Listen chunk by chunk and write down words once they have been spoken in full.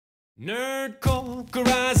Nerdcore could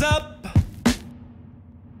rise up.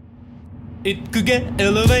 It could get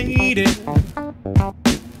elevated.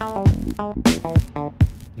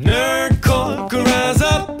 Nerdcore could rise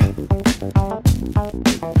up.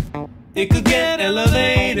 It could get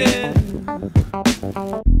elevated.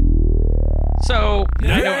 So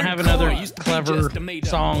I don't have another Nerdcore used to be clever just a made-up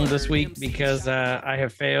song word. this week MC because I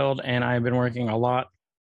have failed and I've been working a lot.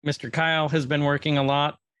 Mr. Kyle has been working a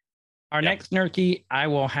lot. Our next Nerky, I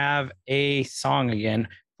will have a song again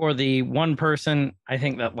for the one person I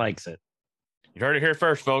think that likes it. You heard it here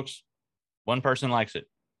first, folks. One person likes it.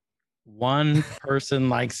 One person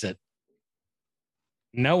likes it.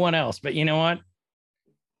 No one else. But you know what?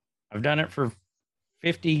 I've done it for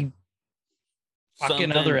 50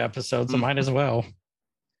 fucking other episodes. I might as well.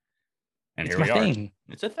 And It's here we my are. thing.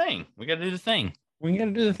 It's a thing. We got to do the thing. We got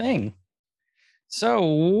to do the thing. So,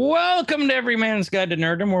 welcome to Every Man's Guide to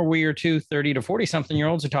Nerddom, where we are two 30 to 40 something year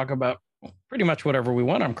olds who talk about pretty much whatever we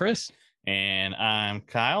want. I'm Chris. And I'm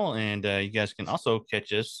Kyle. And you guys can also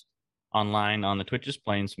catch us online on the Twitches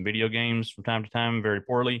playing some video games from time to time, very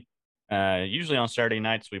poorly. Usually on Saturday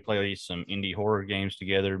nights, we play some indie horror games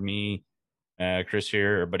together. Me, Chris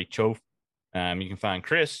here, our buddy Chof. You can find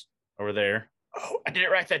Chris over there. Oh, I did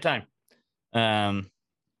it right that time.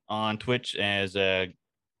 On Twitch as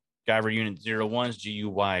Guyver Unit 01s,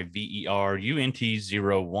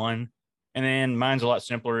 GUYVERUNT 01. And then mine's a lot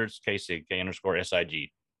simpler. It's KSIG,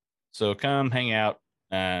 K_SIG. So come hang out.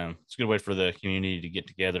 It's a good way for the community to get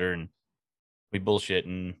together and we bullshit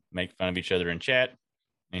and make fun of each other in chat.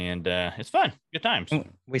 And it's fun. Good times.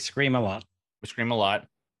 We scream a lot. We scream a lot.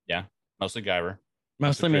 Yeah. Mostly Guyver.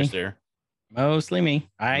 Mostly me. Chris there. Mostly me.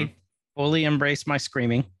 I fully embrace my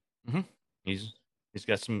screaming. Mm-hmm. He's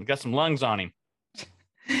got some lungs on him.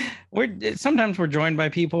 Sometimes we're joined by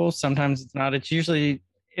people, sometimes it's not. It's usually,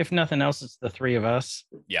 if nothing else, it's the three of us.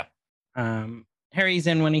 Yeah. Harry's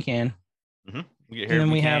in when he can. Mm-hmm. We get And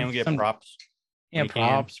then we get some- props. Yeah, when he can.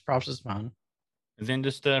 props. Props is fun. And then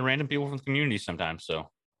just random people from the community sometimes. So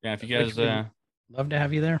yeah, if you Which guys we love to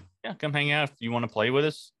have you there. yeah, come hang out if you want to play with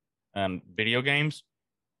us. Video games.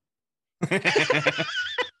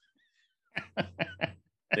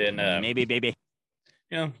 Then Maybe, baby.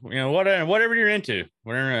 whatever you're into.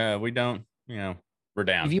 We don't, we're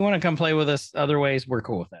down. If you want to come play with us other ways, we're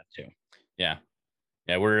cool with that too. Yeah,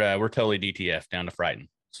 we're totally DTF down to frighten.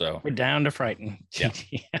 So We're down to frighten. Yeah.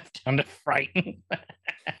 Down to frighten.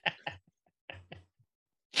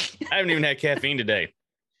 I haven't even had caffeine today.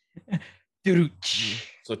 Doo-doo.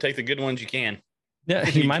 So take the good ones you can. Yeah,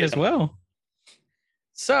 you might as well.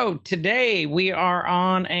 So today we are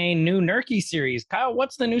on a new Nerky series. Kyle,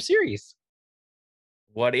 what's the new series?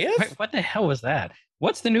 What if? Wait, what the hell was that?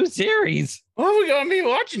 What's the new series? What are we gonna be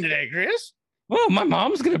watching today, Chris? Well, my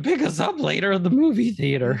mom's gonna pick us up later at the movie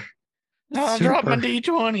theater. I'll drop my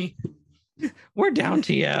D20. We're down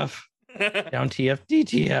TF. Down TF,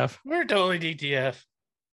 DTF. We're totally DTF.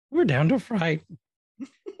 We're down to fright.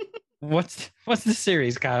 What's the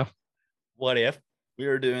series, Kyle? What if we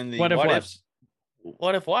were doing the What if what? ifs?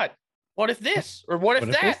 What if what? What if this? Or what if What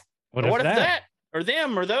if that? this? What Or if what if that? that? Or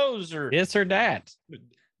them or those or This or that?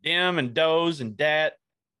 them and those and that.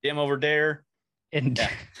 Them over there. And Yeah.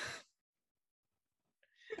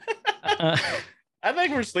 uh, I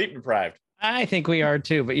think we're sleep deprived. I think we are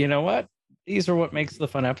too. But you know what? These are what makes the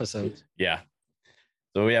fun episodes. Yeah.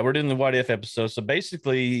 So yeah, we're doing the what if episode. So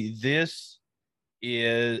basically, this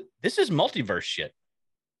is multiverse shit.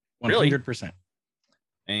 Really? 100%.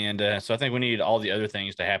 And so I think we need all the other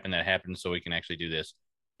things to happen that happen so we can actually do this.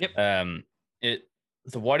 Yep.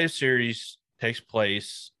 The What If series takes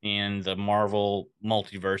place in the Marvel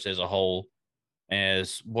multiverse as a whole.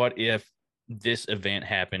 As what if this event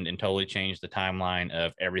happened and totally changed the timeline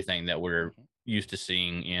of everything that we're used to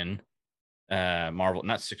seeing in Marvel?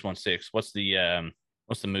 Not 616. What's the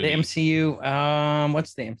movie? The MCU.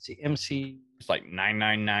 What's the MC? It's like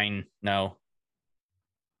 999. No.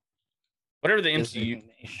 Whatever the MCU.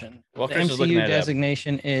 Designation. Well, The Chris is looking MCU that up.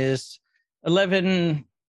 designation is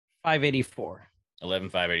 11584.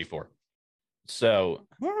 11584. So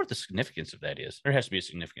I wonder what the significance of that is. There has to be a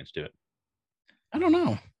significance to it. I don't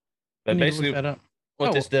know. But I need to basically, look that up. what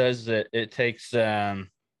Oh. this does is that it takes that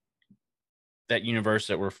universe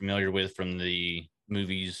that we're familiar with from the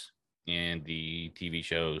movies and the TV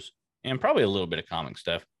shows, and probably a little bit of comic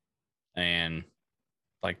stuff, and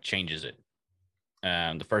like changes it.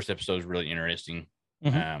 The first episode is really interesting.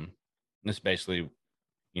 Mhm. This basically,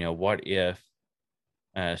 what if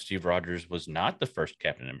Steve Rogers was not the first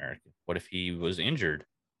Captain America? What if he was injured?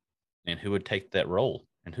 And who would take that role?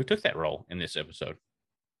 And who took that role in this episode?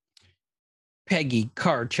 Peggy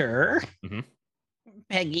Carter. Mhm.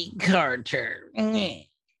 Peggy Carter. Man,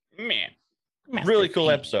 really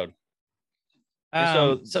cool episode.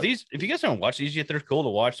 So these, if you guys haven't watched these yet, they're cool to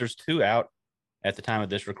watch. There's 2 out at the time of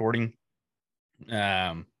this recording.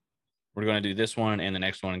 We're going to do this one and the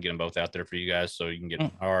next one and get them both out there for you guys so you can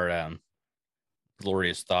get our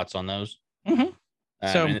glorious thoughts on those.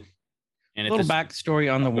 So, and a little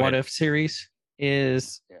backstory on the What If series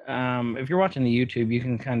is, if you're watching the YouTube, you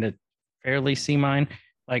can kind of fairly see mine.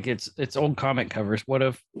 Like it's old comic covers. What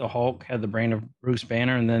if the Hulk had the brain of Bruce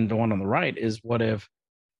Banner? And then the one on the right is what if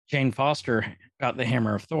Jane Foster got the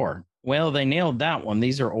hammer of Thor? Well, they nailed that one.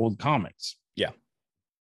 These are old comics. Yeah.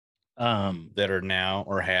 That are now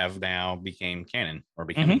or have now became canon or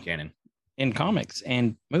becoming canon in comics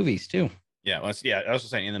and movies too. Yeah. I was just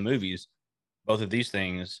saying in the movies, both of these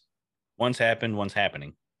things, one's happened, one's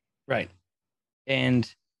happening. Right. And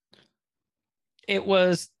it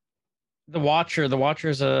was the Watcher. The Watcher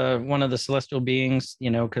is one of the celestial beings, you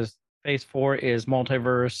know, because Phase 4 is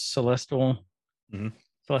multiverse celestial.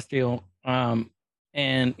 Celestial.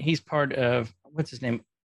 And he's part of, what's his name?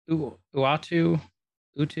 Utu.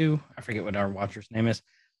 I forget what our Watcher's name is.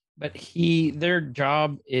 But their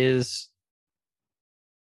job is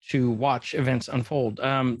to watch events unfold.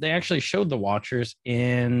 They actually showed the Watchers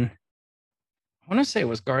in, I want to say it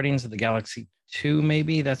was Guardians of the Galaxy 2,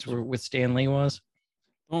 maybe. That's where with Stan Lee was.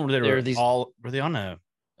 Oh, were they on a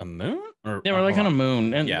moon? Or they were like on a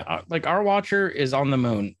moon. And like our Watcher is on the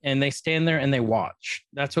moon and they stand there and they watch.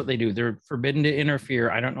 That's what they do. They're forbidden to interfere.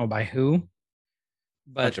 I don't know by who.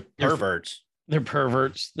 But bunch of perverts. They're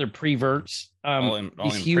perverts. They're preverts.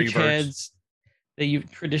 These huge heads that you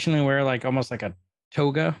traditionally wear, like almost like a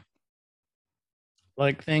toga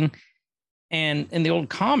like thing. And in the old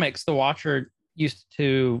comics, the Watcher used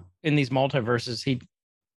to, in these multiverses, he'd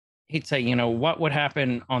say, you know, what would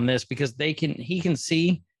happen on this, because he can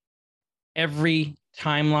see every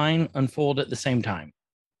timeline unfold at the same time.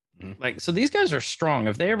 Like, so these guys are strong.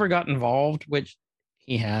 If they ever got involved, which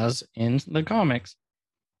he has in the comics,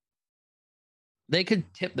 they could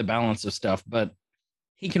tip the balance of stuff, but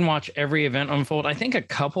he can watch every event unfold. I think a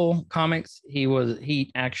couple comics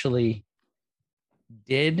he actually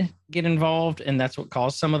did get involved, and that's what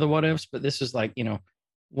caused some of the what ifs. But this is like, you know,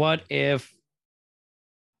 what if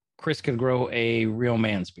Chris could grow a real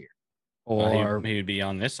man's beard? Or he would be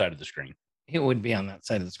on this side of the screen. He would be on that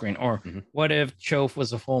side of the screen. Or what if Chof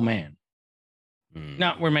was a full man?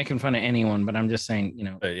 Not we're making fun of anyone, but I'm just saying, you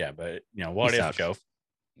know. But you know, what if Chof?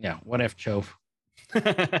 Yeah, what if Chof?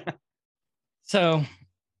 So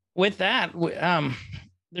with that,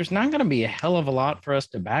 there's not going to be a hell of a lot for us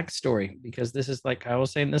to backstory, because this is, like I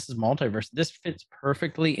was saying, this is multiverse. This fits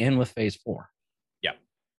perfectly in with Phase 4. Yeah.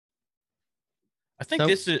 I think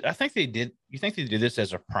they did. You think they did this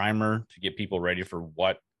as a primer to get people ready for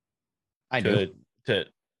what I do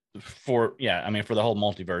for the whole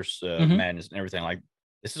multiverse madness and everything. Like,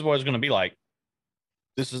 this is what it's going to be like.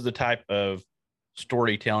 This is the type of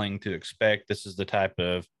storytelling to expect. This is the type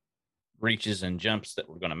of reaches and jumps that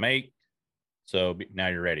we're going to make. So now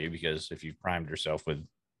you're ready, because if you've primed yourself with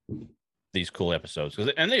these cool episodes,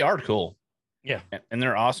 and they are cool. Yeah. And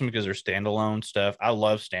they're awesome because they're standalone stuff. I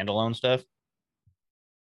love standalone stuff.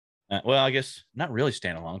 Well, I guess not really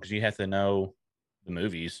standalone, because you have to know the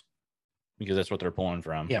movies, because that's what they're pulling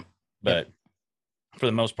from. Yeah. But for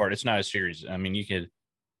the most part, it's not a series. I mean,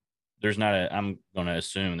 I'm going to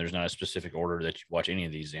assume there's not a specific order that you watch any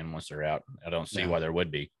of these in once they're out. I don't see why there would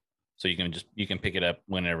be. So you can pick it up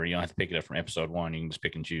whenever. You don't have to pick it up from episode 1. You can just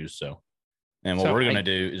pick and choose. And what we're going to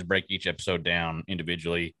do is break each episode down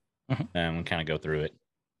individually and kind of go through it.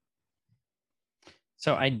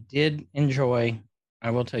 So I did enjoy, I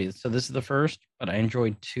will tell you, so this is the first, but I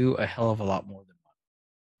enjoyed 2 a hell of a lot more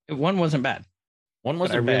than 1. 1 wasn't bad. 1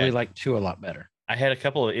 wasn't bad. I really liked 2 a lot better. I had a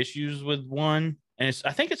couple of issues with 1, and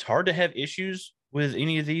I think it's hard to have issues with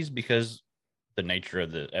any of these because the nature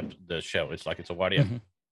of the show. It's like it's a what if.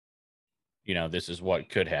 You know, this is what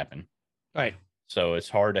could happen. Right. So it's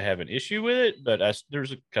hard to have an issue with it, but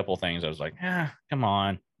there's a couple of things I was like, come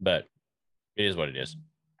on. But it is what it is.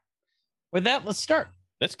 With that, let's start.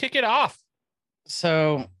 Let's kick it off.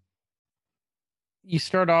 So you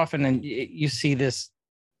start off and then you see this.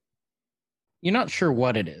 You're not sure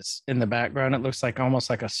what it is in the background. It looks like almost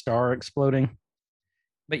like a star exploding.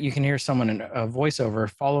 But you can hear someone in a voiceover,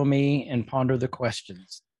 follow me and ponder the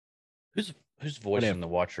questions. Who's voicing the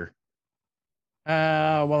Watcher?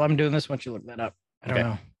 Well, I'm doing this once you look that up. I don't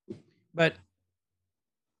know. But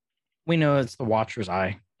we know it's the Watcher's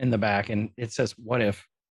eye in the back, and it says, what if?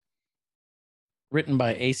 Written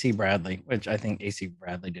by A.C. Bradley, which I think A.C.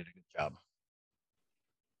 Bradley did a good job.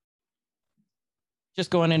 just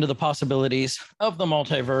going into the possibilities of the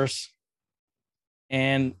multiverse.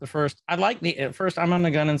 And the first, I'm on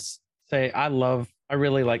the gun and say, I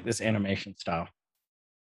really like this animation style.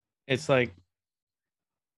 It's like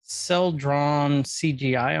cell drawn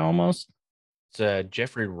CGI almost. It's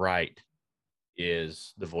Jeffrey Wright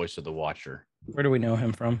is the voice of the Watcher. Where do we know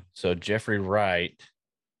him from? So Jeffrey Wright,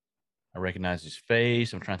 I recognize his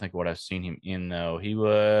face. I'm trying to think of what I've seen him in, though. He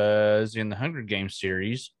was in the Hunger Games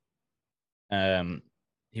series.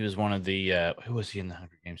 He was one of the who was he in the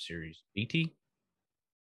Hunger Games series? BT.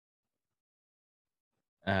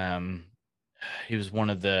 He was one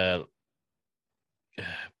of the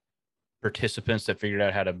participants that figured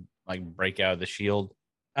out how to like break out of the shield.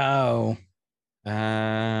 Oh,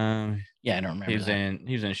 yeah, I don't remember. He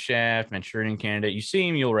was in Shaft, Manchurian Candidate. You see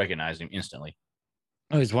him, you'll recognize him instantly.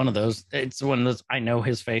 Oh, he's one of those. It's one of those. I know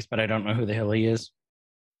his face, but I don't know who the hell he is.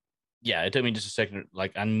 Yeah, it took me just a second.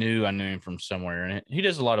 Like I knew him from somewhere, and he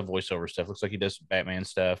does a lot of voiceover stuff. Looks like he does Batman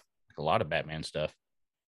stuff, like a lot of Batman stuff.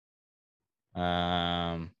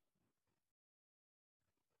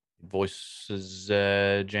 Voices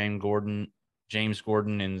James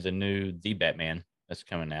Gordon in the new The Batman that's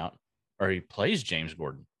coming out, or he plays James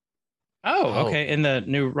Gordon. Oh, okay. In the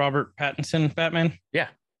new Robert Pattinson Batman. Yeah.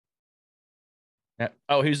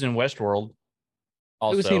 Oh, he's in Westworld.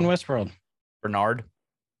 Also, who was he in Westworld? Bernard.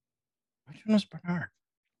 Which one was Bernard?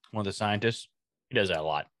 One of the scientists. He does that a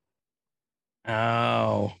lot.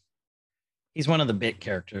 Oh, he's one of the bit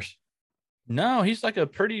characters. No, he's like a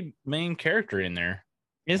pretty main character in there.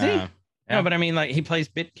 Is he? Yeah. No, but I mean, like he plays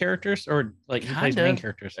bit characters, or like he plays main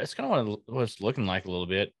characters. That's kind of what it's looking like a little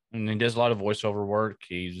bit. And he does a lot of voiceover work.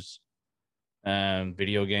 He's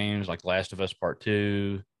video games like Last of Us Part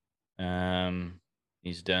 2.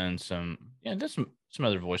 He's done some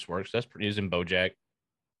other voice works. That's pretty. He's in BoJack,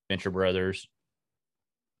 Venture Brothers.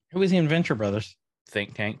 Who is he in Venture Brothers?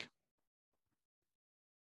 Think Tank.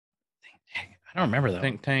 I don't remember that.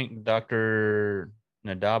 Think Tank, Dr.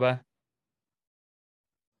 Nadaba.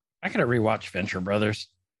 I gotta rewatch Venture Brothers.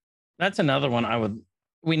 That's another one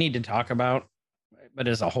we need to talk about, but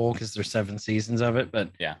as a whole, because there's 7 seasons of it.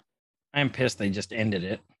 But yeah, I'm pissed they just ended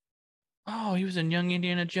it. Oh, he was in Young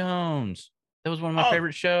Indiana Jones. That was one of my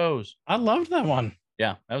favorite shows. I loved that one.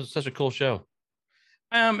 Yeah, that was such a cool show.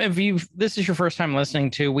 If this is your first time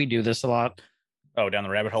listening to, we do this a lot. Oh, down the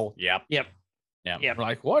rabbit hole. Yep. Yeah. We're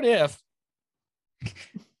like, what if?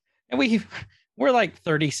 And we're like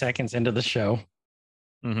 30 seconds into the show.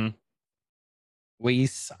 Mm-hmm. We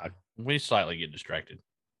suck. We slightly get distracted.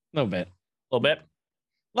 A little bit.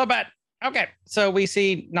 Okay. So we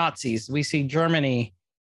see Nazis. We see Germany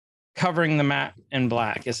covering the map in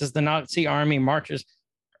black. This is the Nazi army marches.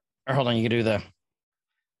 Or hold on, you can do the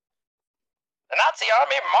Nazi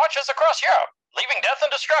army marches across Europe, leaving death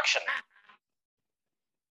and destruction.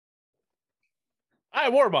 By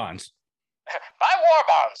war bonds. By war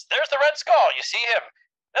bonds. There's the Red Skull. You see him.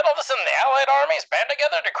 Then all of a sudden, the Allied armies band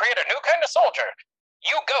together to create a new kind of soldier.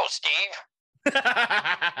 You go, Steve.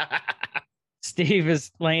 Steve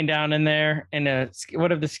is laying down in there, and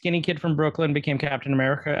what if the skinny kid from Brooklyn became Captain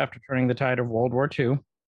America after turning the tide of World War II?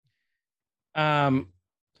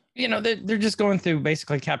 They're just going through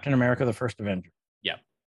basically Captain America, the first Avenger. Yeah.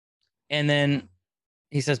 And then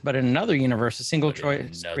he says, but in another universe, a single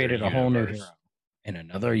choice created a whole new hero. In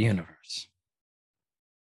another universe.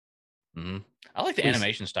 Mm-hmm. I like the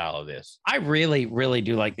animation style of this. I really, really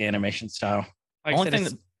do like the animation style. Like only thing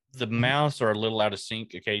that the mouths are a little out of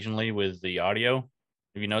sync occasionally with the audio.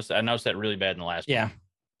 Have you noticed that? I noticed that really bad in the last one.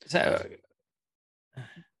 So,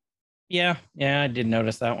 yeah, I did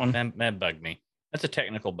notice that one. That bugged me. That's a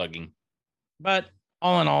technical bugging. But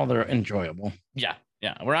all in all, they're enjoyable. Yeah.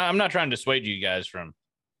 I'm not trying to dissuade you guys from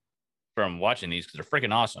watching these because they're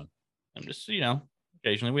freaking awesome. I'm just,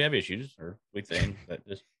 occasionally we have issues or we think that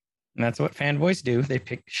just. And that's what fan voice do. They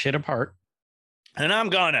pick shit apart. And I'm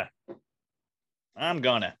gonna. And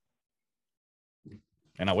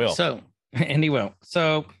I will. So, and he will.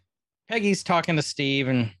 So Peggy's talking to Steve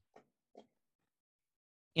and,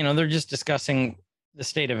 they're just discussing the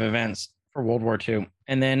state of events for World War II.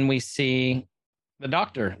 And then we see the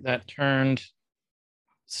doctor that turned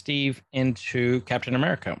Steve into Captain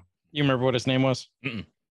America. You remember what his name was? Mm-mm.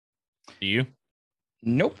 Do you?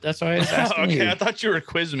 Nope. That's why I was asking okay, you. I thought you were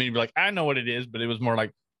quizzing me. You'd be like, I know what it is, but it was more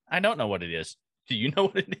like, I don't know what it is. Do you know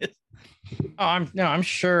what it is? Oh, I'm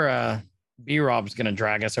sure B-Rob's going to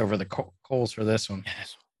drag us over the coals for this one.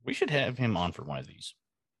 Yes. We should have him on for one of these.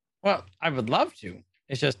 Well, I would love to.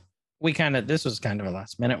 It's just, this was kind of a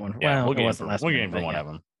last minute one. Yeah, well, we'll get him for one of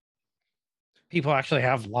them. People actually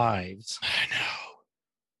have lives.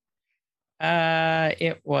 I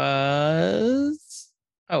It was.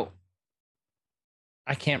 Oh,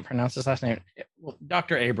 I can't pronounce his last name.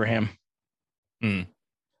 Dr. Abraham. Hmm.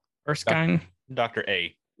 Erskine. Dr.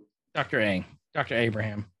 A. Dr. A. Dr.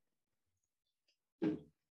 Abraham.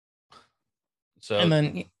 So And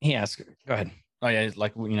then he asked, go ahead. oh yeah, it's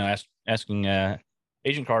like asking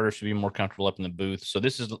Agent Carter should be more comfortable up in the booth. So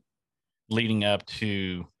this is leading up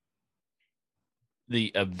to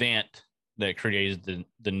the event that created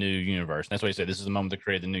the new universe. That's why I said this is the moment that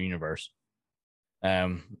created the new universe.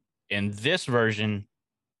 In this version,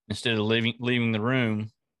 instead of leaving the room,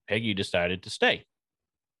 Peggy decided to stay.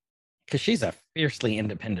 Because she's a fiercely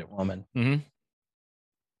independent woman. Mm-hmm.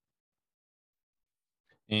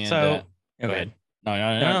 And So go ahead.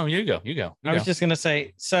 No, you go. I was just going to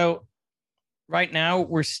say, so right now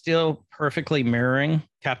we're still perfectly mirroring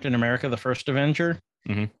Captain America, the first Avenger,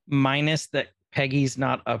 minus that Peggy's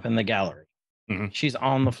not up in the gallery. She's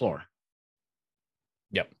on the floor.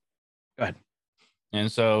 Yep. Go ahead. And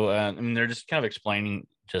so, I mean, they're just kind of explaining,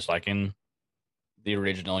 just like in the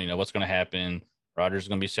original, what's going to happen. Roger's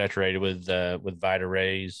going to be saturated with Vita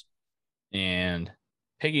rays, and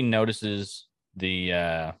Peggy notices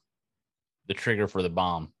the trigger for the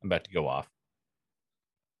bomb about to go off.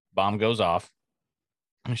 Bomb goes off.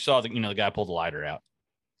 We saw the guy pull the lighter out.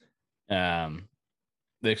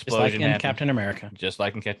 The explosion just like in Captain America. Just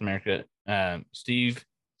like in Captain America. Steve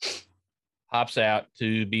hops out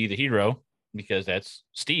to be the hero because that's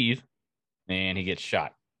Steve, and he gets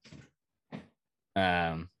shot.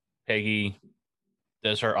 Peggy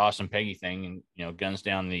does her awesome Peggy thing and guns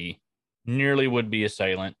down the nearly would-be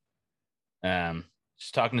assailant.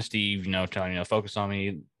 She's talking to Steve, telling focus on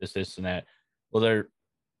me, this and that. Well, they're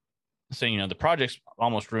saying the project's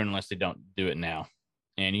almost ruined unless they don't do it now.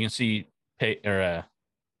 And you can see Agent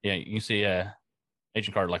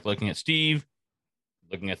Carter like looking at Steve,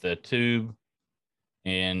 looking at the tube,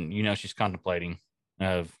 and she's contemplating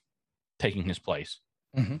of taking his place.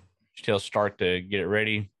 She tells Stark to get it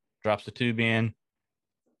ready, drops the tube in,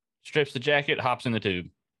 strips the jacket, hops in the tube.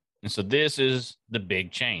 And so this is the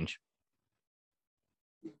big change.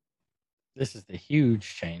 This is the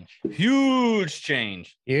huge change. Huge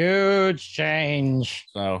change. Huge change.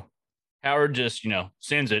 So Howard just,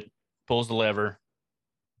 sends it, pulls the lever,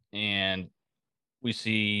 and we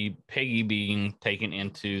see Peggy being taken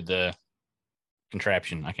into the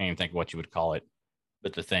contraption. I can't even think of what you would call it,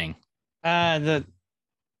 but the thing. I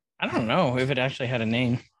don't know if it actually had a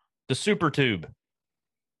name. The super tube.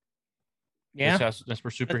 Yeah. That's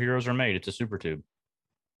where superheroes are made. It's a super tube.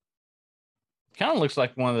 Kind of looks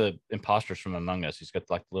like one of the imposters from Among Us. He's got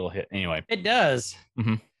like the little hit. Anyway, it does.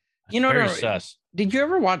 Very sus. Did you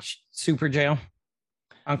ever watch Super Jail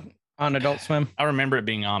on Adult Swim? I remember it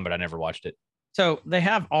being on, but I never watched it. So they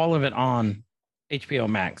have all of it on HBO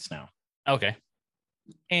Max now. Okay.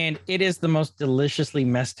 And it is the most deliciously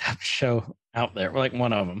messed up show out there. Like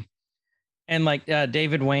one of them. And like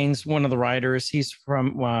David Wayne's one of the writers. He's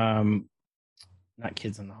from not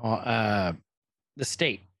Kids in the Hall, The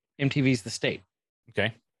State. MTV's The State.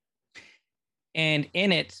 Okay. And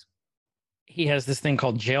in it, he has this thing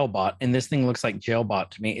called Jailbot, and this thing looks like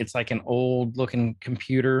Jailbot to me. It's like an old looking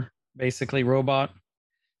computer, basically robot.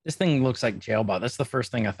 This thing looks like Jailbot. That's the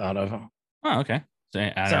first thing I thought of. Oh, okay. So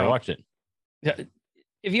I never watched it.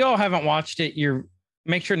 If you all haven't watched it,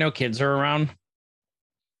 make sure no kids are around.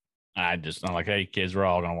 I'm like, hey, kids, we're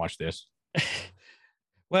all gonna watch this.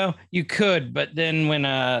 Well, you could, but then when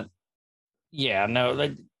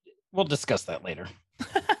we'll discuss that later.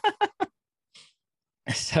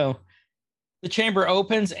 So the chamber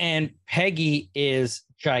opens and Peggy is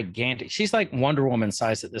gigantic. She's like Wonder Woman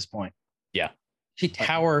size at this point. Yeah. She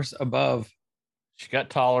towers above. She got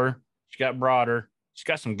taller. She got broader. She's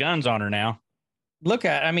got some guns on her now. Look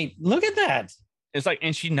at that. It's like,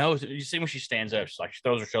 and she knows. You see when she stands up, she's like, she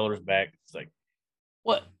throws her shoulders back. It's like,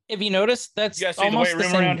 what? If you notice, that's you guys see almost the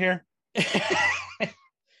weight room around here?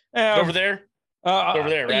 Over there? Over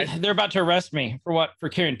there, right? They're about to arrest me for what? For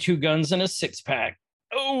carrying 2 guns and a 6-pack.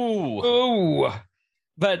 Oh.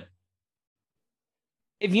 But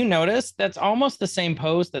if you notice, that's almost the same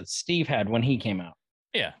pose that Steve had when he came out.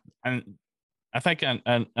 Yeah. And I think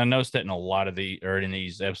I noticed that in a lot of in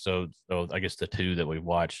these episodes, though, I guess the 2 that we've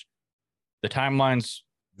watched, the timelines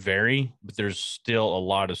vary, but there's still a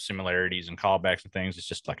lot of similarities and callbacks and things. It's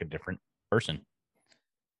just like a different person.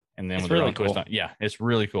 And then it's with really cool. It's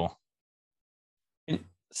really cool. And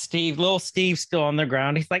little Steve's still on the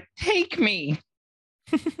ground. He's like, take me.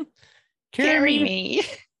 Carry me.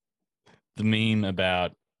 The meme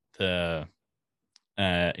about your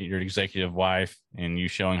executive wife and you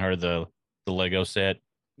showing her the Lego set.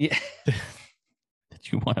 Yeah.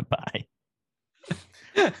 That you want to buy.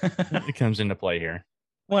 It comes into play here.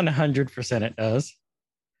 100% it does.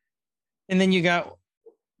 And then you got,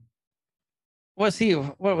 what was he?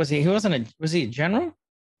 Was he a general?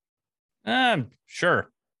 Sure.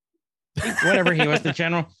 Whatever he was, the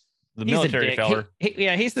general. The He's a military dick. feller.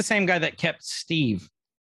 Yeah, he's the same guy that kept Steve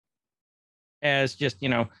as just,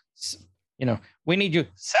 we need you.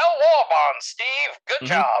 Sell war bonds, Steve. Good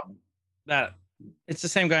job. That it's the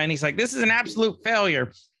same guy. And he's like, this is an absolute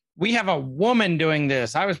failure. We have a woman doing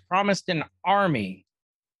this. I was promised an army.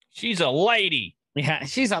 She's a lady. Yeah,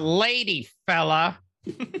 she's a lady, fella.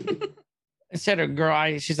 Instead of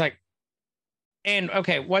girl, she's like, and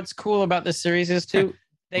okay, what's cool about this series is too,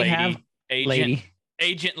 they have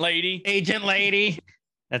Agent lady.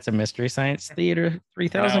 That's a Mystery Science Theater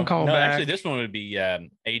 3000 callback. No, actually, this one would be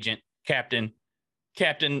Agent, Captain,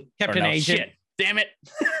 Agent. Shit. Damn it.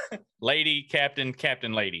 Lady, Captain,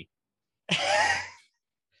 Lady.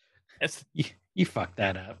 You fucked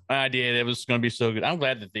that up. I did. It was going to be so good. I'm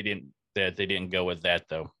glad that they didn't go with that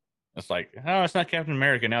though. It's like, oh, it's not Captain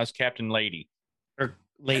America. Now it's Captain Lady. Or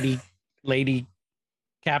lady,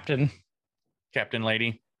 Captain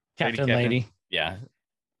Lady. Lady. Yeah.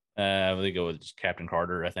 They go with just Captain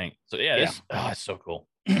Carter, I think. So yeah. It's so cool.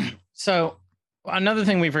 So another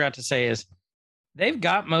thing we forgot to say is they've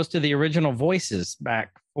got most of the original voices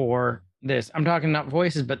back for this. I'm talking not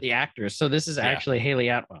voices, but the actors. So this is actually Haley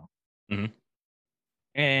Atwell. Mm-hmm.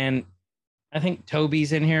 And I think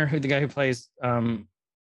Toby's in here, the guy who plays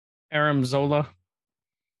Aram Zola.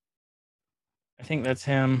 I think that's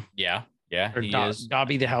him. Yeah. Or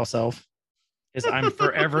Dobby the house elf. Is I'm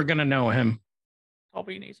forever gonna know him.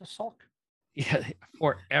 Dobby needs a sock. Yeah,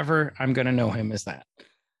 forever I'm gonna know him as that.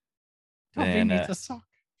 Dobby needs a sock.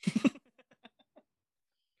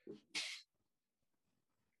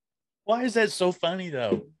 Why is that so funny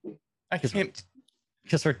though? I can't.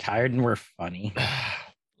 Because we're tired and we're funny.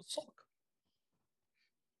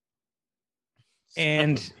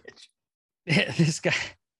 And this guy,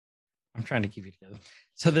 I'm trying to keep you together.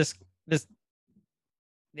 So the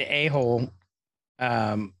a-hole.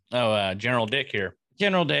 General Dick here.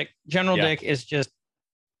 General Dick is just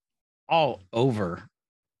all over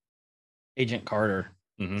Agent Carter.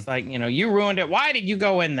 Mm-hmm. It's like, you ruined it. Why did you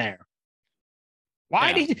go in there?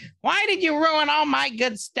 Why did you ruin all my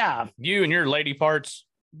good stuff? You and your lady parts.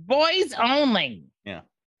 Boys only. Yeah.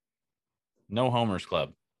 No Homers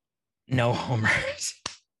Club. No homers.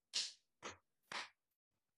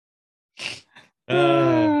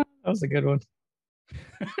 That was a good one.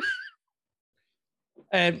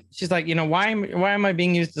 And she's like, why am I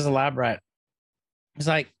being used as a lab rat? It's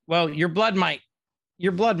like, well, your blood might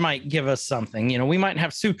give us something. We might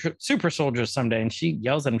have super soldiers someday. And she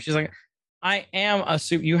yells at him. She's like, I am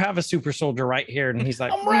you have a super soldier right here. And he's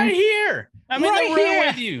like, I'm right here. I'm right in the room here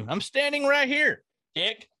with you. I'm standing right here,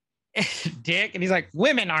 Dick. Dick. And he's like,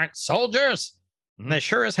 women aren't soldiers. Mm-hmm. They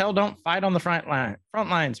sure as hell don't fight on the front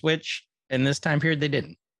lines, which in this time period, they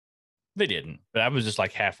didn't. They didn't. But I was just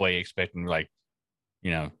like halfway expecting, like,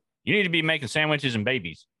 you need to be making sandwiches and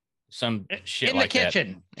babies. Some shit in like the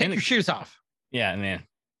kitchen. That. Take your shoes off. Yeah. And then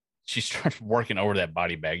she starts working over that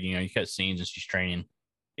body bag. You cut scenes and she's training.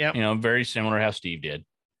 Yeah. Very similar to how Steve did.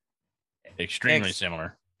 Extremely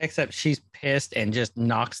similar. Except she's pissed and just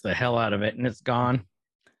knocks the hell out of it and it's gone.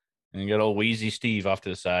 And you got old Wheezy Steve off to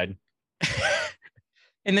the side.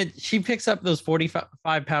 And then she picks up those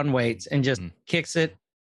 45-pound weights and just picks it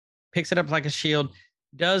up like a shield,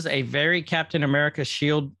 does a very Captain America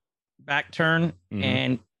shield back turn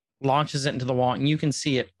and launches it into the wall. And you can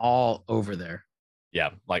see it all over there.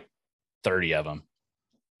 Yeah, like 30 of them.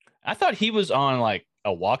 I thought he was on like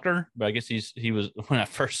a walker, but I guess he was when I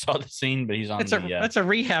first saw the scene, but he's on that's a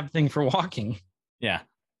rehab thing for walking. Yeah.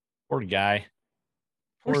 Poor guy.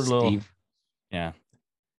 Poor little Steve. Yeah.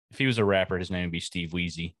 If he was a rapper, his name would be Steve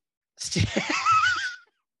Wheezy.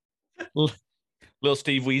 Little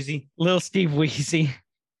Steve Wheezy. Little Steve Wheezy.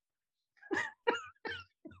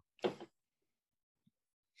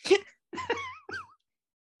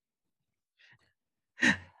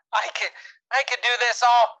 I could do this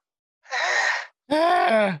all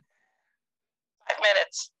 5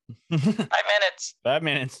 minutes. 5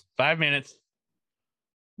 minutes. 5 minutes.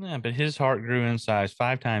 Yeah, but his heart grew in size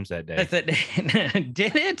 5 times that day. That's it.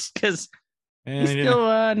 Did it? Because he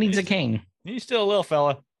still needs a cane. He's still a little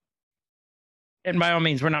fella. And by all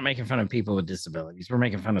means, we're not making fun of people with disabilities. We're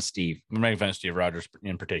making fun of Steve. We're making fun of Steve Rogers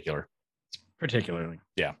in particular. Particularly.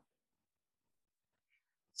 Yeah.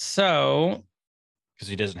 So. Because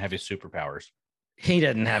he doesn't have his superpowers. He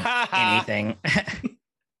doesn't have anything.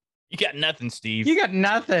 You got nothing, Steve. You got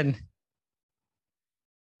nothing.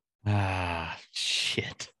 Ah,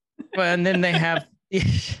 shit. But and then they have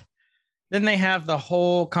then they have the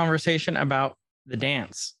whole conversation about the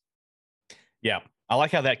dance. Yeah. I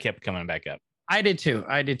like how that kept coming back up. I did too.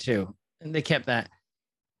 And they kept that.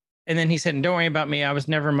 And then he said, "Don't worry about me. I was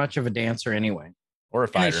never much of a dancer anyway." Or a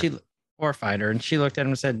And fighter. then or a fighter. And she looked at him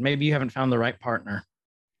and said, "Maybe you haven't found the right partner."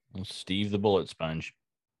 Steve the Bullet Sponge.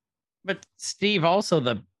 But Steve also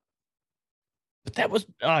the But that was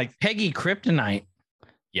like, Peggy Kryptonite.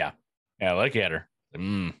 yeah, look at her.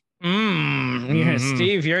 Yeah, Mhm.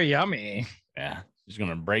 Steve, you're yummy. Yeah, she's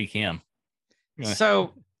gonna break him. Yeah.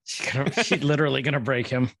 So she's literally gonna break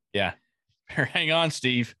him. Yeah, hang on,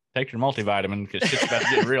 Steve. Take your multivitamin because shit's about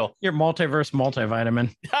to get real. Your multiverse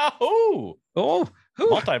multivitamin. Oh, Oh, who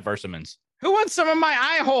multiversamins. who wants some of my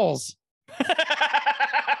eye holes?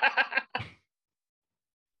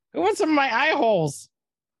 Who wants some of my eye holes?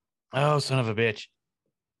 Oh, son of a bitch.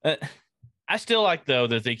 I still like though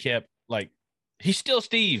that they kept like he's still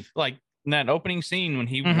Steve. Like in that opening scene when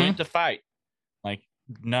he Mhm. went to fight, like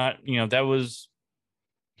not that was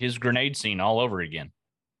his grenade scene all over again.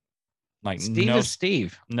 Like Steve is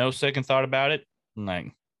Steve. no second thought about it.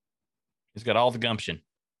 Like he's got all the gumption.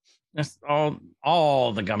 That's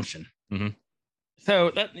all the gumption. Mhm. So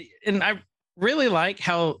and I really like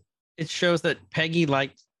how it shows that Peggy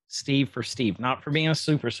liked Steve for Steve, not for being a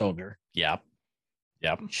super soldier. Yep.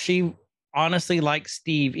 She honestly likes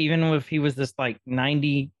Steve, even if he was this like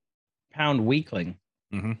 90-pound weakling.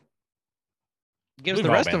 Mhm. Gives We've the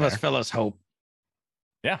all rest been of us there. fellas hope.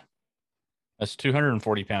 That's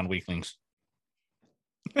 240-pound weaklings.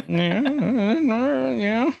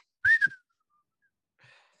 Yeah.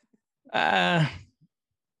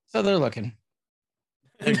 So they're looking.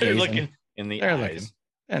 They're They're gazing. looking in the They're eyes.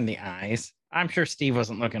 looking in the eyes. I'm sure Steve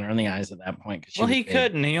wasn't looking her in the eyes at that point. Well, he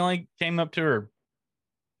couldn't. He only came up to her.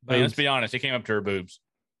 I mean, let's Boobs. be honest. He came up to her boobs.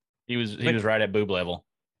 He was But- right at boob level.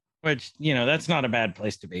 Which, that's not a bad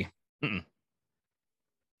place to be. Mm-mm.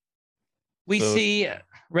 We So- see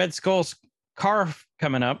Red Skull's car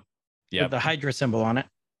coming up Yeah. with the Hydra symbol on it.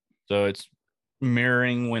 So it's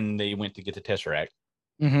mirroring when they went to get the Tesseract.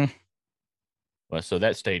 Mm-hmm. Well, so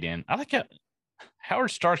that stayed in. I like how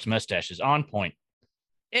Howard Stark's mustache is on point.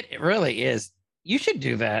 It really is. You should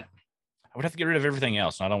do that. I would have to get rid of everything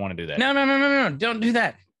else, and I don't want to do that. No. Don't do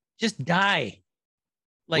that. Just dye.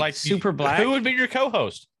 Like super black. Who would be your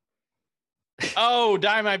co-host? Oh,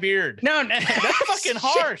 dye my beard. No, That's fucking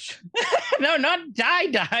harsh. No, not dye.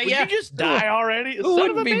 Would Yeah. you just die already? Who Son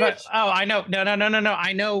of would a be? bitch. Oh, I know. No.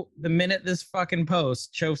 I know. The minute this fucking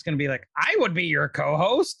post, Chof's gonna be like, "I would be your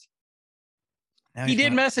co-host." Now He he's did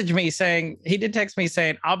not- message me saying, he did text me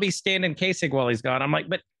saying, "I'll be standing Kasich while he's gone." I'm like,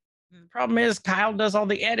 but the problem is Kyle does all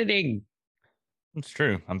the editing. It's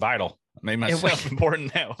true. I'm vital. I made Yeah, myself wait.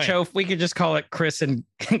 important that way. Chof, we could just call it Chris and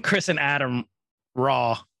Adam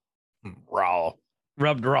raw, Raw.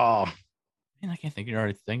 rubbed raw. Man, I can't think you're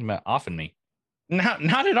already thinking about offing me. Not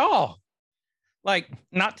at all. Like,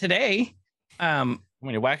 not today. I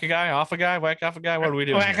mean, whack a guy, off a guy, whack off a guy. What are we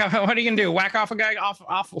doing? Whack here? off, what are you gonna do? Whack off a guy?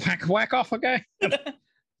 Whack off a guy?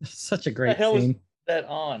 Such a great hell is- scene. that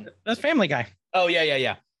on? That's Family Guy. Oh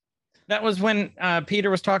yeah. That was when Peter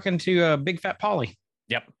was talking to Big Fat Polly.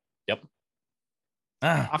 Yep.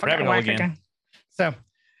 Ah, Off a rabbit guy, hole whack a again. guy. So,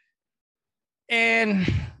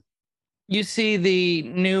 and you see the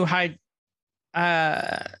new high.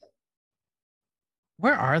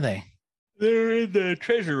 Where are they? They're in the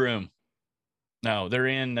treasure room. No, they're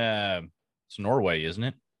in it's Norway, isn't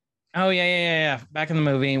it? Oh yeah. Back in the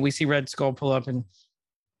movie, we see Red Skull pull up, and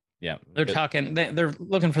Yeah. they're talking. They're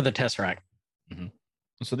looking for the Tesseract.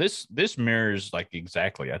 So this mirrors like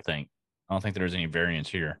exactly, I think. I don't think there's any variance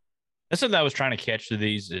here. That's something I was trying to catch to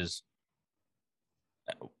these is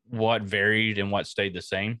what varied and what stayed the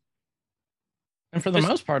same. And for the This-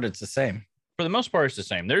 most part, it's the same. For the most part, it's the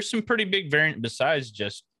same. There's some pretty big variant besides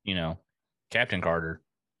just, Captain Carter.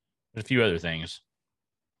 There's a few other things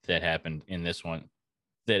that happened in this one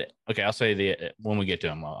that, okay, I'll say when we get to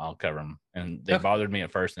them, I'll cover them. And they Okay. bothered me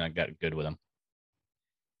at first and I got good with them.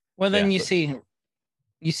 Well, then Yeah,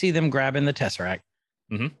 you see them grabbing the Tesseract.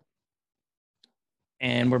 Mhm.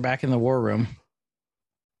 And we're back in the war room.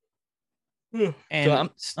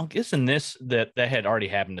 And So I'm guessing that had already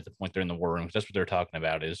happened at the point they're in the war room. 'Cause that's what they're talking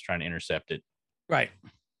about is trying to intercept it. right.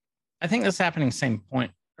 I think that's happening same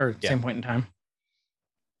point Yeah. in time.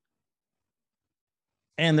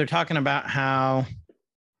 And they're talking about how,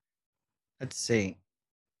 let's see.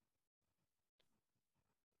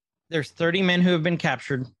 There's 30 men who have been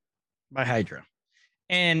captured by Hydra.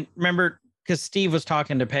 And remember, because Steve was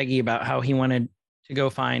talking to Peggy about how he wanted to go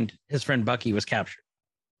find his friend Bucky was captured.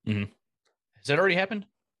 Has that already happened?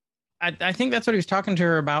 I think that's what he was talking to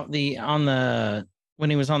her about on the when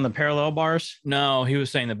he was on the parallel bars? No, he was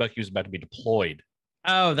saying that Bucky was about to be deployed.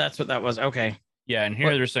 Oh, that's what that was. Okay. Yeah, and here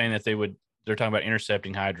What- they're saying that they're talking about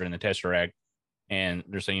intercepting Hydra and the Tesseract, and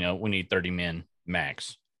they're saying, we need 30 men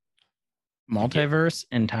max. Multiverse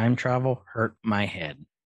and time travel hurt my head.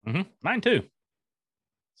 Mine too.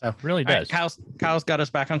 So It really all right, does. Kyle's got us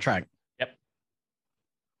back on track.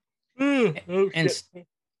 Oh, And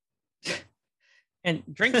and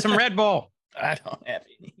drink some Red Bull. I don't have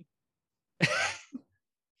any.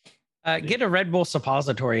 Get a Red Bull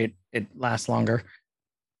suppository. It lasts longer.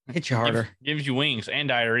 Hit you harder. Gives you wings and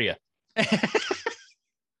diarrhea.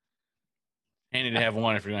 Handy to have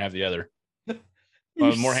one if you're gonna have the other.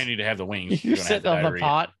 Well, more handy to have the wings. if You You're gonna have sit the on the diarrhea.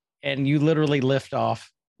 pot and you literally lift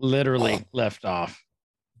off. Literally lift off.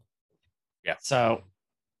 Yeah. So,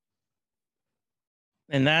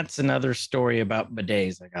 and that's another story about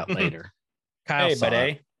bidets I got later. Kyle Hey, saw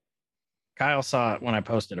buddy. it. Kyle saw it when I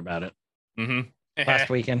posted about it Mm-hmm. last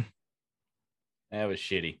weekend. That was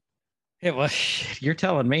shitty. It was. You're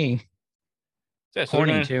telling me. So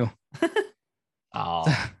Horny too.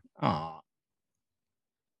 Oh, Aw.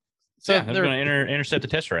 so So yeah, they're they're going to intercept the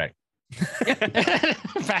Tesseract.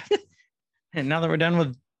 and now that we're done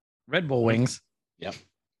with Red Bull wings. Yep.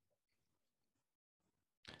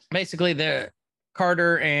 Basically, the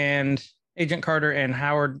Agent Carter and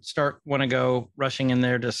Howard Stark want to go rushing in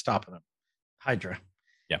there to stop them. Hydra.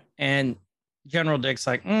 Yeah. And General Dick's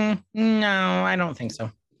like, no, I don't think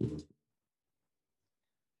so.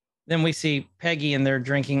 Then we see Peggy and they're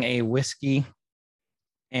drinking a whiskey,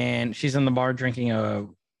 and she's in the bar drinking a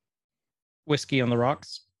whiskey on the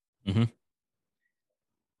rocks. Yeah,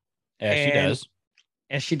 she And- does.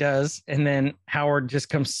 As she does. And then Howard just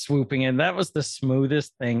comes swooping in. That was the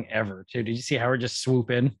smoothest thing ever, too. Did you see Howard just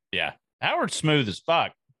swoop in? Yeah, Howard's smooth as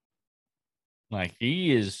fuck. Like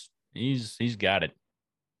he's got it.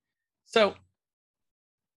 So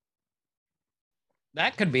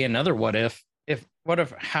that could be another what if. What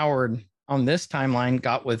if Howard on this timeline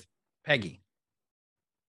got with Peggy?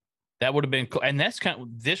 That would have been cool. And that's kind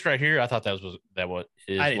of this right here. I thought that was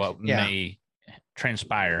yeah. may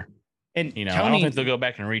transpire. And I don't Tony, think they'll go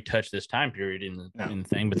back and retouch this time period in the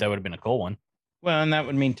thing, but that would have been a cool one. well, and that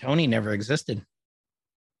would mean Tony never existed.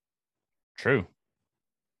 True.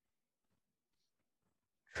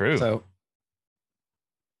 So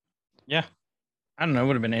yeah, I don't know. It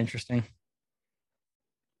would have been interesting.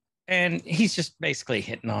 And he's just basically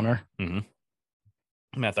hitting on her. I mean,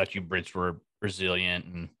 I thought you Brits were resilient,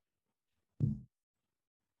 and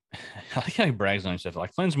I like how he brags on himself.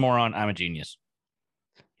 Like Flynn's moron, I'm a genius.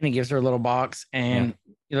 And he gives her a little box, and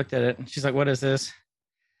he looked at it, and she's like, "What is this?"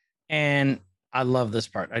 And I love this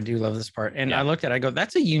part. I do love this part. And I looked at it, I go,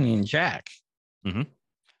 "That's a Union Jack." Mhm.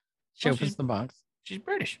 She Oh, opens she's- the box. She's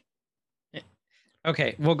British.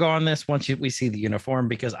 Okay, we'll go on this once we see the uniform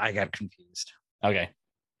because I got confused. Okay.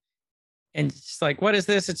 And she's like, "What is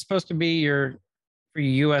this? It's supposed to be for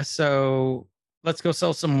your USO. Let's go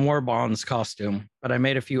sell some war bonds costume." But I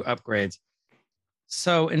made a few upgrades.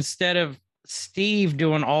 So instead of Steve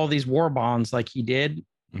doing all these war bonds like he did,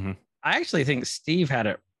 Mhm. I actually think Steve had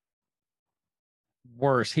it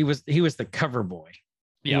worse. He was the cover boy.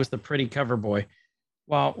 He Yeah. was the pretty cover boy.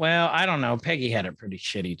 Well, I don't know. Peggy had it pretty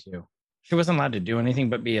shitty too. She wasn't allowed to do anything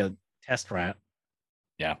but be a test rat.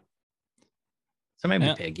 Yeah. So maybe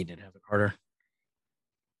Yeah. Peggy did have a Carter.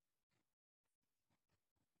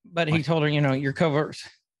 But he told her, your covert,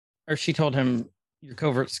 or she told him, your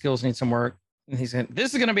covert skills need some work. And he said,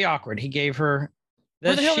 "This is going to be awkward." He gave her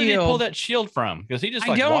Where the hell did he pull shield. that shield from? Because he just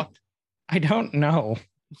I don't- walked. I don't know,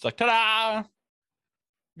 It's like ta-da!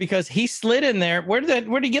 because he slid in there. Where did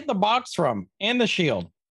he get the box from and the shield?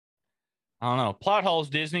 I don't know. Plot holes,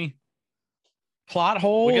 Disney. Plot We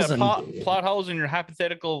holes got and plot holes in your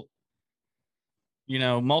hypothetical,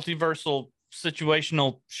 multiversal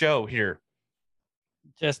situational show here.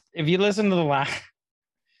 just if you listen to the last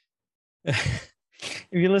if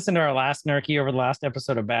you listen to our last Nerky over the last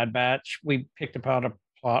episode of Bad Batch, we picked apart a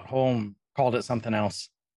plot hole and called it something else.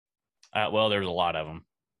 Well, there's a lot of them.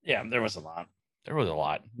 Yeah, there was a lot. There was a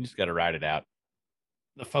lot. You just got to write it out.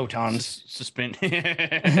 The photons, Suspend.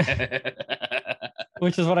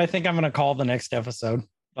 which is what I think I'm going to call the next episode,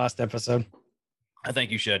 last episode. I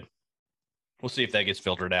think you should. We'll see if that gets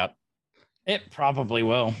filtered out. It probably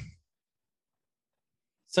will.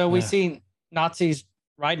 So we Yeah. see Nazis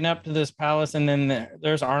riding up to this palace, and then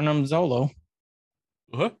there's Arnim Zolo.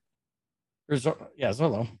 What?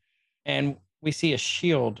 Zolo. And we see a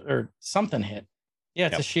shield or something hit. Yeah,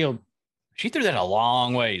 it's Yep. a shield. She threw that a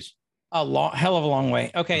long ways. A hell of a long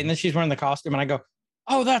way. Okay, and then she's wearing the costume, and I go,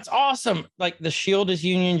 "Oh, that's awesome!" Like the shield is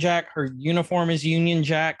Union Jack, her uniform is Union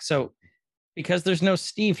Jack. So because there's no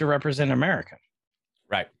Steve to represent America.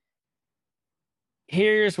 Right.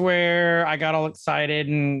 Here's where I got all excited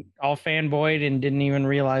and all fanboyed and didn't even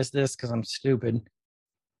realize this because I'm stupid.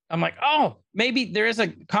 I'm like, oh, maybe there is a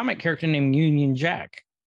comic character named Union Jack.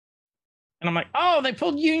 And I'm like, oh, they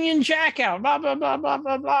pulled Union Jack out, blah, blah, blah, blah,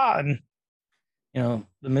 blah, blah. And, you know,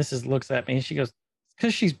 the missus looks at me and she goes,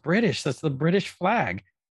 because she's British. That's the British flag.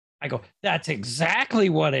 I go, that's exactly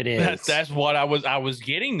what it is. That's what I was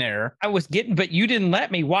getting there. I was getting, but you didn't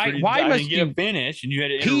let me. Why I must didn't get you a finish and you had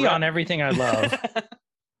to pee interrupt. on everything I love?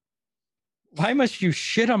 Why must you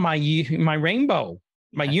shit on my rainbow,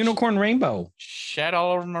 my unicorn rainbow? Shat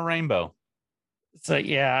all over my rainbow. So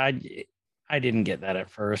yeah, I didn't get that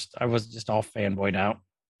at first. I was just all fanboyed out.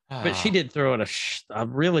 But she did throw it a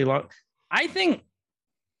really long. I think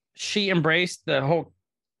she embraced the whole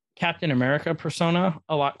Captain America persona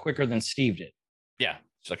a lot quicker than Steve did. Yeah.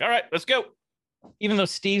 She's like, all right, let's go. Even though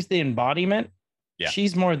Steve's the embodiment, Yeah.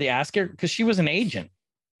 she's more the asker because she was an agent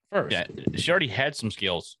first. Yeah. She already had some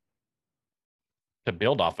skills to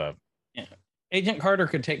build off of. Agent Carter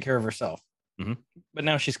could take care of herself. Mhm. But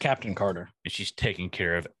now she's Captain Carter. And she's taking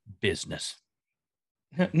care of business.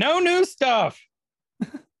 No new stuff.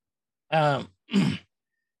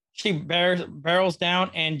 She barrels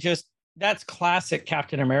down and just that's classic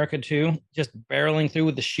Captain America too, just barreling through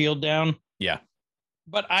with the shield down. Yeah.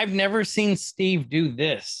 But I've never seen Steve do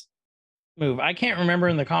this move. I can't remember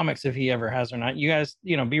in the comics if he ever has or not. You guys,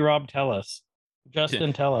 B-Rob, tell us.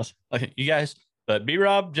 Justin, tell us. Like you guys, but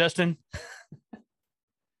B-Rob, Justin,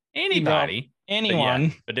 anybody,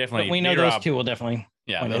 Anyone. but definitely But we know B-Rob. those two will definitely.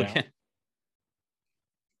 Yeah. point it out.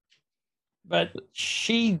 But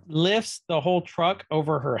she lifts the whole truck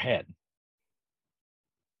over her head.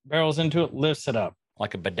 Barrels into it, lifts it up.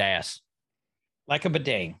 Like a badass. Like a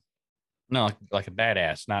bidet. No, like a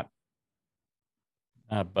badass, not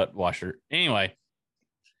a butt washer. Anyway,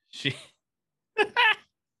 she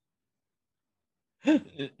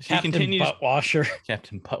Captain continues. Butt Washer.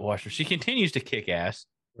 Captain Butt Washer. She continues to kick ass.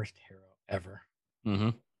 Worst hero ever. Mm-hmm.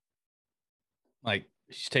 Like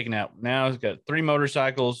she's taking out now. She's got 3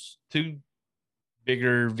 motorcycles, 2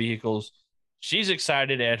 bigger vehicles. She's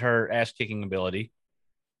excited at her ass kicking ability.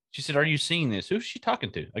 She said, "Are you seeing this? Who's she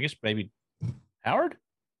talking to? I guess maybe Howard."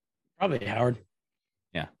 Probably Howard.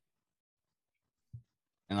 Yeah.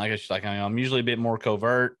 And like she's like, I'm usually a bit more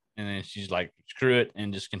covert, and then she's like, screw it,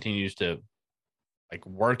 and just continues to like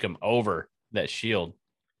work him over that shield.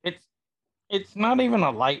 It's not even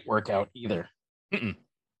a light workout either. Mm-mm.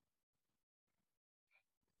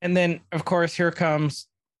 And then, of course, here comes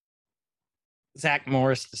Zach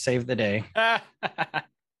Morris to save the day.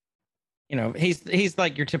 He's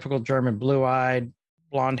like your typical German, blue-eyed,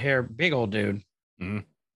 blonde hair, big old dude. Mhm. And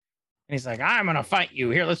he's like, I'm gonna fight you.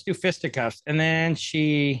 Here, let's do fisticuffs. And then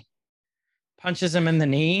she punches him in the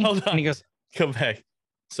knee. Hold on. And he goes, Come back.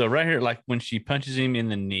 So right here, like when she punches him in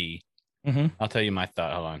the knee, mm-hmm. I'll tell you my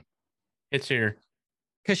thought. Hold on. Hits here.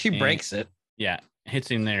 Because she And- breaks it. Yeah. Hits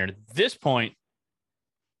him there. At this point,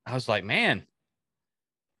 I was like, man,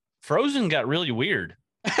 Frozen got really weird.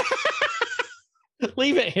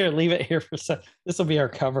 Leave it here for a sec. This will be our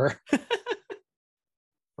cover.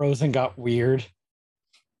 Frozen got weird.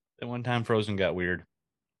 At one time, Frozen got weird.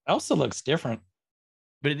 Elsa looks different.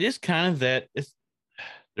 But it is kind of that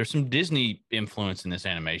there's some Disney influence in this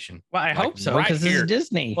animation. Well, I Like, hope so, right because this here. is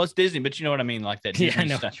Disney. Well, it's Disney, but you know what I mean? Like that Yeah, Disney I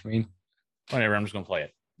know stuff. what you mean. Whatever, I'm just gonna play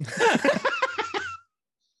it.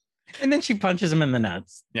 And then she punches him in the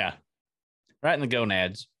nuts. Yeah. Right in the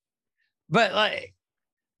gonads. But like,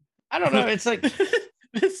 I don't know. It's like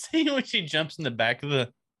The scene when she jumps in the back of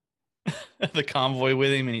the convoy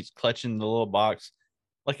with him and he's clutching the little box.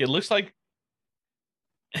 Like it looks like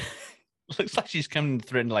she's coming to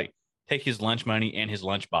threaten to like take his lunch money and his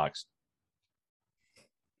lunchbox.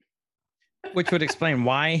 which would explain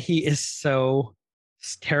why he is so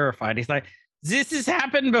terrified. He's like, this has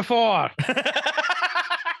happened before.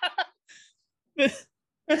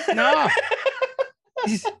 No.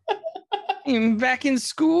 I'm back in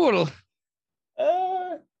school.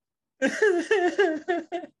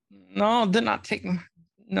 No, do not take.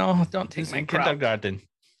 No, don't take my crowd. Kindergarten.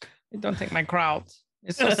 Don't take my crowd.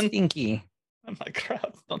 It's so stinky. My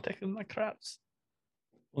crowds. Don't take my crowds.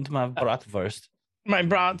 Und my bratwurst. My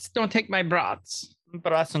brats. Don't take my brats.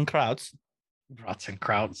 Brats and krauts. Brats and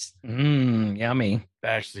krauts. Mmm, yummy.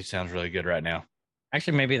 That actually sounds really good right now.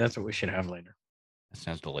 Actually, maybe that's what we should have later. That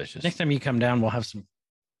sounds delicious. Next time you come down, we'll have some.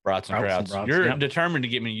 Brats and Krauts and krauts. brats, You're yep. determined to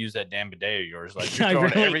get me to use that damn bidet of yours. Like you're I throwing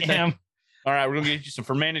really everything. am. All right, we're gonna get you some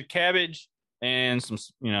fermented cabbage and some,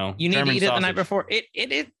 You need German to eat it the night sausage. before.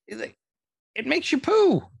 It makes you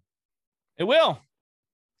poo. It will.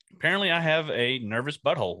 apparently I have a nervous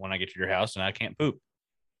butthole when I get to your house and I can't poop.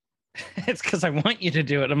 It's because I want you to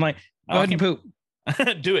do it. I'm like, Oh, go I ahead and poop.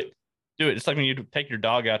 Do it. It's like when you take your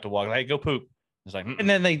dog out to walk. Hey, go poop. It's like, And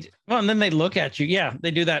then they look at you. Yeah,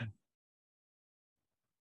 they do that.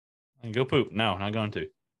 go poop. No, not going to.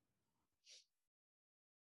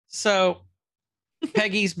 So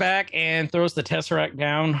Peggy's back and throws the Tesseract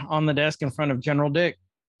down on the desk in front of General Dick.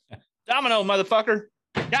 Domino, motherfucker.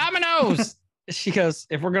 Dominoes. She goes,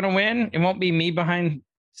 if we're gonna win, it won't be me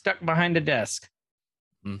stuck behind a desk.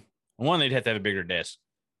 One, they'd have to have a bigger desk.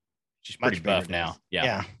 She's pretty Much buff bigger now. desk. Yeah.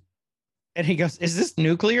 Yeah. And he goes, is this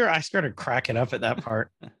nuclear? I started cracking up at that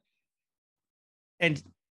part. And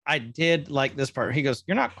I did like this part. He goes,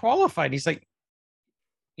 you're not qualified. He's like,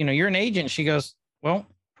 you're an agent. She goes, well,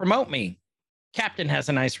 promote me. Captain has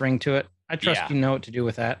a nice ring to it. I trust you know what to do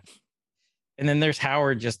with that. And then there's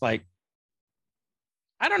Howard just like,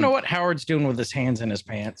 I don't know what Howard's doing with his hands in his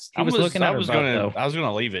pants. He was looking at her butt, though. I was going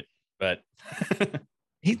to leave it, but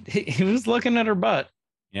he was looking at her butt.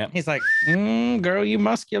 Yeah. He's like, girl, you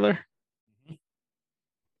muscular.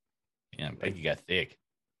 Yeah, Peggy got thick.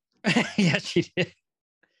 Yeah, she did.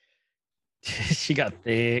 She got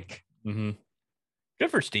thick. Mm-hmm.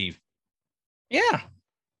 Good for Steve. Yeah.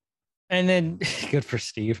 And then good for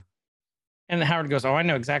Steve. And then Howard goes, oh, I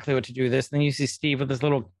know exactly what to do with this. And then you see Steve with his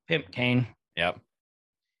little pimp cane. Yep.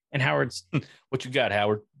 And Howard's, what you got,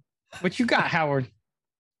 Howard? what you got, Howard?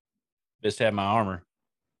 Just have my armor.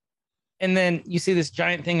 And then you see this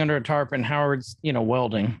giant thing under a tarp and Howard's,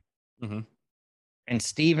 welding. Mm-hmm. And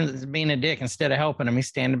Steven's being a dick. Instead of helping him, he's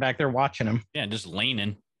standing back there watching him. Yeah, just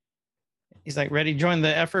leaning. He's like, ready to join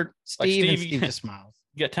the effort, Steve? Like and Steve just smiles.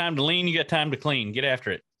 You got time to lean, you got time to clean. Get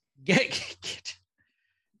after it. Get.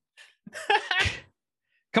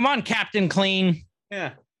 Come on, Captain Clean.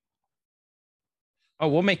 Yeah. Oh,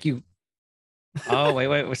 we'll make you. Oh, wait.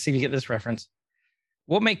 Let's see if you get this reference.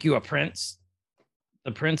 We'll make you a prince.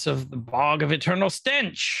 The prince of the bog of eternal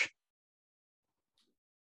stench.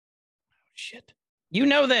 Shit. You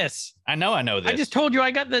know this. I know this. I just told you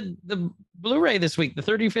I got the Blu-ray this week, the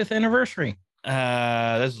 35th anniversary.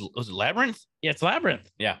 Was it Labyrinth? Yeah, it's Labyrinth.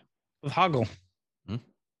 Yeah. With Hoggle. Hmm.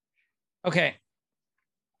 Okay.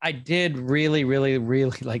 I did really, really,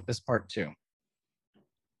 really like this part too.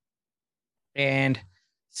 And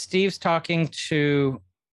Steve's talking to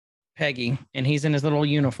Peggy, and he's in his little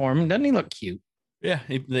uniform. Doesn't he look cute? Yeah.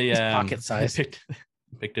 His pocket size.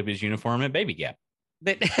 Picked up his uniform at Baby Gap.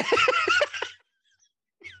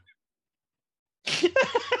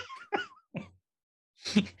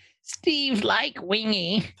 Steve like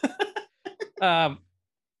Wingy.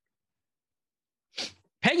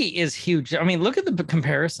 Peggy is huge. I mean, look at the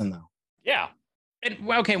comparison though. Yeah. And,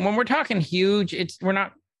 okay, when we're talking huge, we're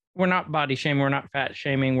not body shaming, we're not fat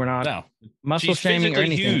shaming, we're not muscle shaming or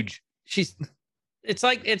anything. Huge. It's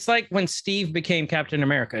like when Steve became Captain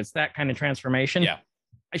America. It's that kind of transformation. Yeah.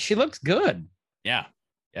 She looks good. Yeah.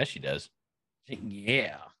 Yeah, she does.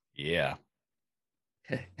 Yeah. Yeah.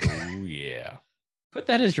 Oh, yeah. Put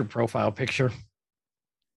that as your profile picture.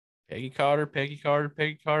 Peggy Carter, Peggy Carter,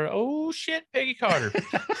 Peggy Carter. Oh, shit, Peggy Carter.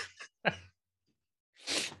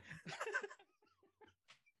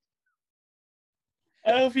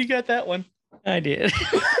 I hope you got that one. I did.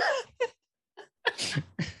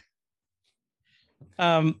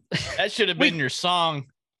 That should have been your song.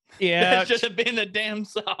 Yeah. That should have been the damn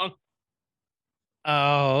song.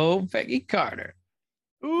 Oh, Peggy Carter.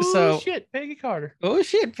 Ooh, shit, Peggy Carter. Oh,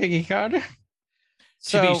 shit, Peggy Carter.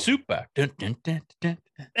 To be super. Dun, dun, dun, dun,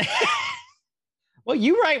 dun. Well,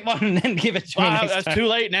 you write one and then give it to me next That's time. too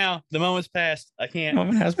late now. The moment's passed. I can't. The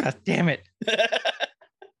moment has passed. Damn it.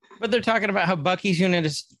 But they're talking about how Bucky's unit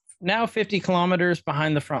is now 50 kilometers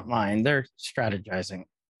behind the front line. They're strategizing.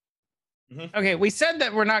 Mm-hmm. Okay, we said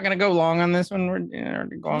that we're not going to go long on this one. We're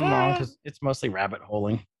going long because it's mostly rabbit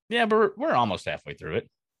holing. Yeah, but we're almost halfway through it.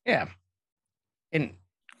 Yeah. And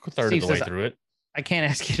A third Steve of the way says, through it. I can't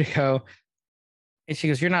ask you to go. And she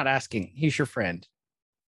goes, you're not asking. He's your friend.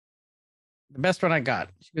 The best one I got.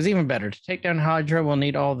 She goes, even better. To take down Hydra, we'll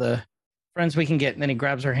need all the friends we can get. And then he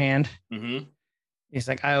grabs her hand. Mm-hmm. He's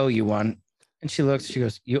like, I owe you one. And she looks, she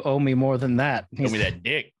goes, you owe me more than that. Owe me that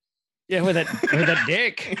dick. Yeah, with that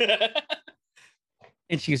dick.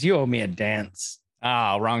 And she goes, you owe me a dance.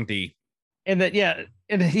 Ah, wrong D. And that, yeah.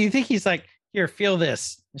 And you think he's like, here, feel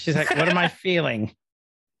this. And she's like, what am I feeling?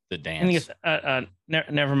 The dance. And he goes,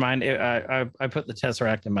 never mind. I put the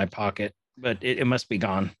Tesseract in my pocket, but it must be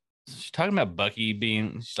gone. She's talking about Bucky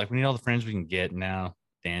being, she's like, we need all the friends we can get now.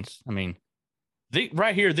 Dance. I mean,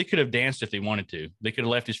 right here, they could have danced if they wanted to. They could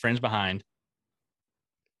have left his friends behind.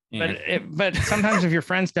 But sometimes if your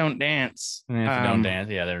friends don't dance, if they don't dance,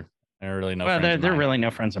 yeah, they're They're really no Well, friends. they're of mine. really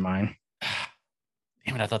no friends of mine.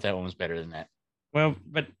 Damn it! I thought that one was better than that. Well,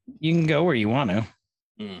 but you can go where you want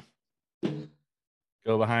to.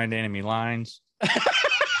 Go behind enemy lines.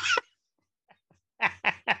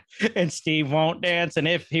 And Steve won't dance, and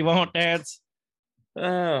if he won't dance,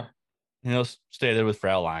 And he'll stay there with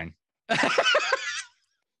Fraulein.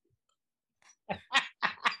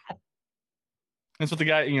 That's what the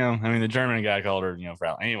guy, the German guy called her,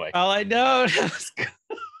 Fraulein. Anyway. all I know.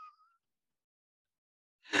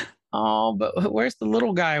 Oh, but where's the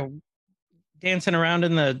little guy dancing around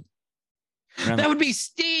in the? That would be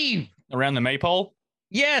Steve. Around the maypole?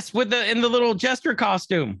 Yes, in the little jester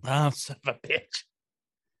costume. Oh, son of a bitch.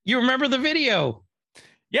 You remember the video?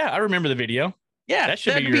 Yeah, I remember the video. Yeah, That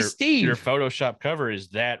should that'd be Steve. your Photoshop cover is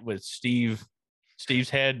that with Steve's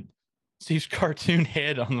head, Steve's cartoon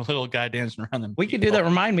head on the little guy dancing around them. We could do that.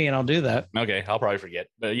 Remind me, and I'll do that. Okay, I'll probably forget.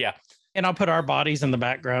 But yeah. And I'll put our bodies in the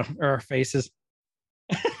background or our faces.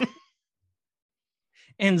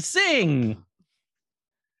 And sing.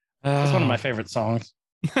 It's one of my favorite songs.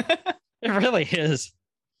 It really is.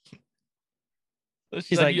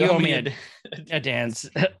 She's like, you owe me a dance.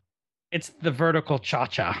 It's the vertical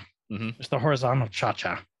cha-cha. Mhm. It's the horizontal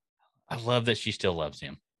cha-cha. I love that she still loves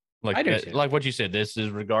him. Like I do too. like what you said. This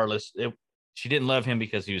is regardless. She didn't love him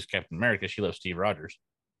because he was Captain America. She loves Steve Rogers,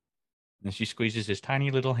 and she squeezes his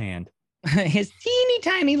tiny little hand. His teeny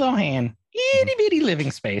tiny little hand. Itty bitty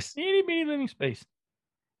living space. Itty bitty living space.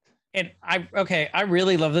 And I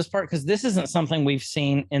really love this part because this isn't something we've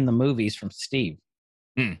seen in the movies from Steve.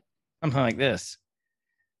 Hmm. Something like this.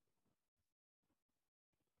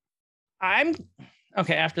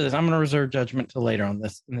 After this, I'm going to reserve judgment till later on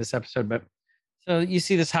this in this episode. But so you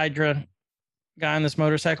see this Hydra guy on this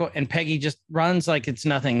motorcycle, and Peggy just runs like it's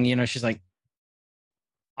nothing. She's like,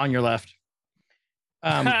 on your left.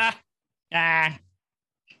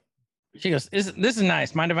 She goes, this is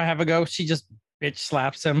nice. Mind if I have a go? She just bitch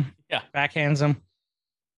slaps him. Yeah. Backhands him.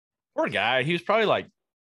 Poor guy. He was probably like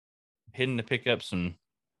hidden to pick up some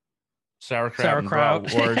sauerkraut. And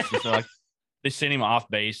bratwurst. And so, like, they sent him off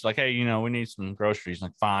base. Like, hey, we need some groceries.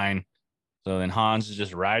 Like, fine. So then Hans is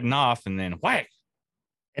just riding off, and then whack.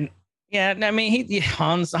 And yeah, I mean,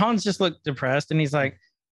 Hans just looked depressed, and he's like,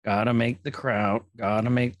 gotta make the kraut. Gotta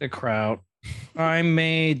make the kraut. I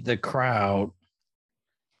made the kraut.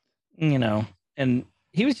 And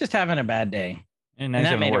he was just having a bad day. And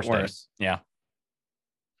that made it worse. Yeah.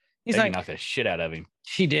 He's Peggy like, knocked the shit out of him.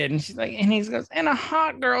 she did. And she's like, and he goes, and a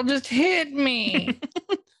hot girl just hit me.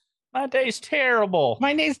 My day's terrible.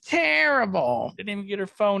 My day's terrible. Didn't even get her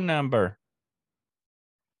phone number.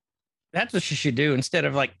 That's what she should do. Instead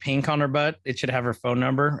of like pink on her butt, it should have her phone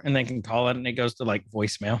number and they can call it and it goes to like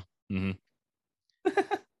voicemail. Mhm.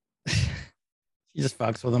 She just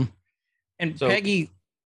fucks with him. And So- Peggy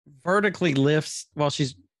vertically lifts while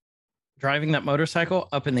she's driving that motorcycle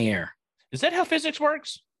up in the air. Is that how physics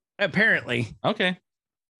works? Apparently. Okay.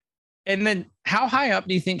 And then how high up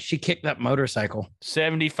do you think she kicked that motorcycle?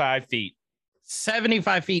 75 feet.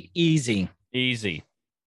 75 feet easy. Easy.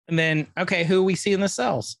 And then, okay, who we see in the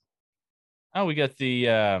cells? Oh, we got the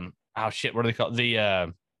what are they called?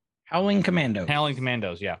 The Howling Commando. Howling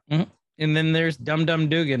Commandos, yeah. And then there's Dum Dum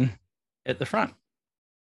Dugan at the front.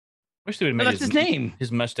 Wish they would have But made that's his name.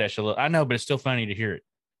 His mustache a little. I know, but it's still funny to hear it.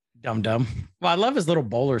 Dum Dum. Well, I love his little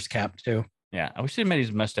bowler's cap too. Yeah, I wish they made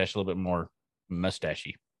his mustache a little bit more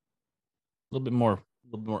mustachy. A little bit more.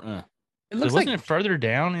 It looks wasn't like, it further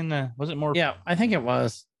down in the? Was it more? yeah, I think it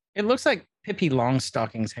was. It looks like Pippi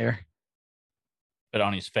Longstocking's hair But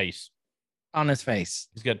on his face, on his face.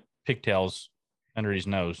 he's got pigtails under his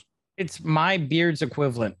nose. It's my beard's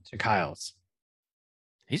equivalent to Kyle's.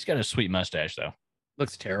 He's got a sweet mustache though.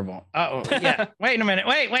 Looks terrible. Oh, yeah. Wait a minute.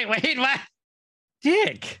 Wait. What?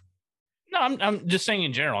 Dick. No, I'm just saying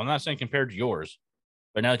in general. I'm not saying compared to yours.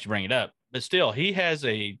 But now that you bring it up, but still, he has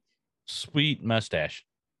a sweet mustache.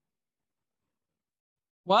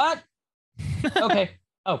 What? Okay.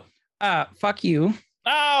 Oh, fuck you.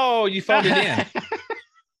 Oh, you folded in.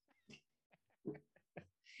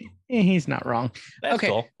 He's not wrong. That's Okay.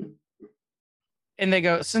 cool. And they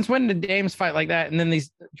go, since when did dames fight like that? And then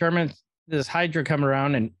these Germans, this Hydra come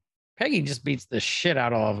around and Peggy just beats the shit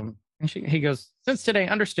out of all of them. And he goes, since today,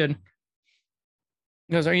 understood.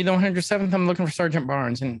 He goes, are you the 107th? I'm looking for Sergeant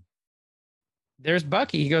Barnes. And there's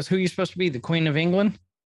Bucky. He goes, who are you supposed to be? The Queen of England?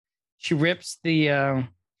 She rips the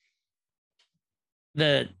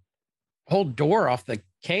whole door off the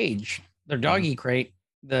cage, their doggy crate,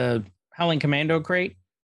 the Howling Commando crate.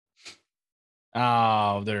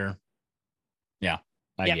 Oh, they're. Yeah,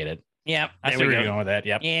 I Yep. get it. Yeah. I there see we where go. you're going with that.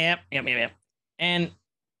 Yep. Yep. And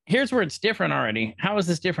here's where it's different already. How is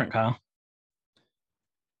this different, Kyle?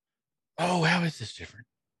 Oh, how is this different?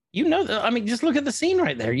 You know, I mean, just look at the scene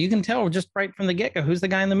right there. You can tell just right from the get-go who's the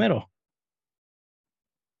guy in the middle.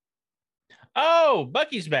 Oh,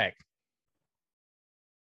 Bucky's back.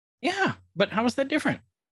 Yeah, but how is that different?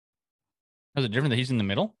 Was it different that he's in the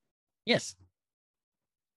middle? Yes.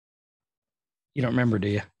 You don't remember, do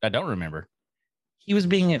you? I don't remember. He was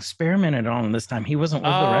being experimented on this time. He wasn't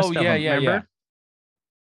with the rest of them. Remember?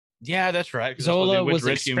 Yeah, that's right. 'cause that's what they Zola went was to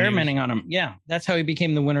rescue him. experimenting on him. Yeah, that's how he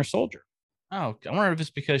became the Winter Soldier. Oh, I wonder if it's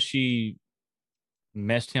because she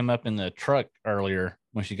messed him up in the truck earlier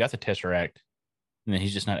when she got the Tesseract, and then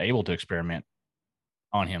he's just not able to experiment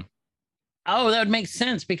on him. Oh, that would make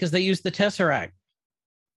sense because they used the Tesseract.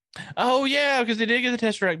 Oh, yeah, because they did get the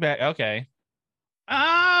Tesseract back. Okay.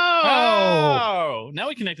 Oh! Now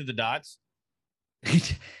we connected the dots.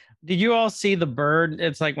 Did you all see the bird?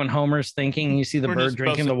 It's like when Homer's thinking, you see the We're bird just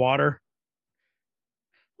drinking supposed the to- water.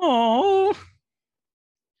 Oh.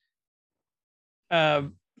 I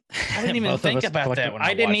didn't even Both of think us about that collective- when I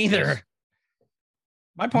I didn't watched either. this.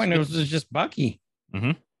 My point was just Bucky.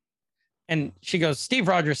 Mhm. And she goes, Steve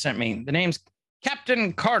Rogers sent me. The name's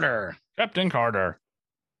Captain Carter. Captain Carter.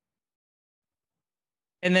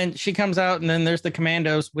 And then she comes out, and then there's the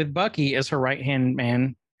commandos with Bucky as her right-hand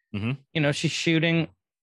man. Mhm. You know, she's shooting.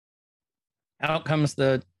 Out comes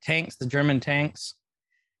the tanks, the German tanks.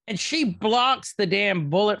 And she blocks the damn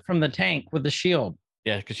bullet from the tank with the shield.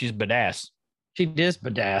 Yeah, because she's badass. She does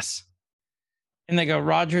badass. And they go,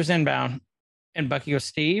 Rogers inbound. And Bucky goes,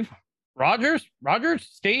 Steve? Rogers?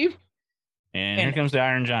 Steve? And here comes the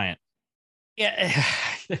Iron Giant. Yeah.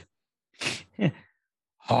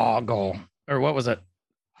 Hoggle. Or what was it?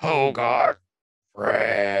 Hogarth,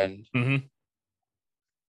 friend. Mm-hmm.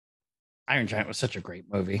 Iron Giant was such a great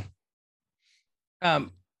movie.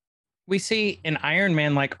 We see an Iron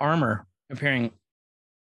Man like armor appearing,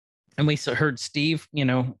 and we heard Steve, you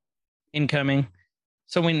know, incoming.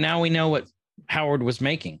 So we know what Howard was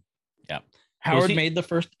making. Yeah, Howard he- made the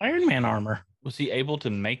first Iron Man armor. Was he able to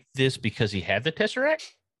make this because he had the Tesseract?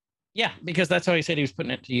 Yeah, because that's how he said he was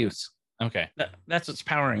putting it to use. Okay. That's what's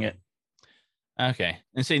powering it. Okay.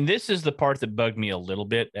 And see, this is the part that bugged me a little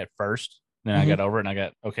bit at first. Then I Mhm. got over it and I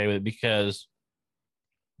got okay with it because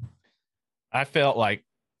I felt like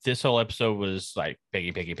this whole episode was like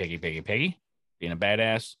Peggy, being a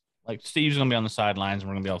badass. Like Steve's going to be on the sidelines and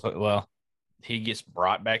we're going to be all, well, he gets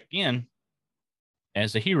brought back in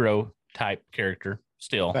as a hero type character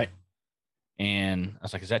still. Right. And I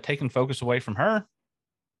was like, is that taking focus away from her?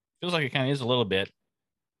 Feels like it kind of is a little bit,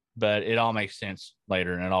 but it all makes sense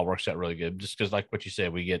later and it all works out really good. Just because, like what you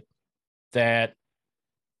said, we get that.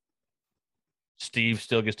 Steve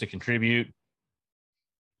still gets to contribute.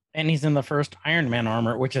 And he's in the first Iron Man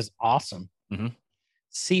armor, which is awesome. Mhm.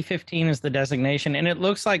 C-15 is the designation, and it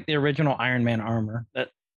looks like the original Iron Man armor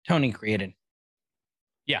that Tony created.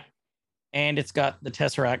 Yeah. And it's got the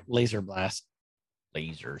Tesseract laser blast.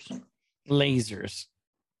 Lasers.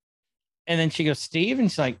 And then she goes, Steve? And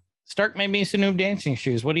she's like, Stark made me some new dancing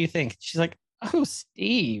shoes. What do you think? She's like, oh,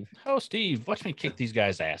 Steve. Oh, Steve, watch me kick these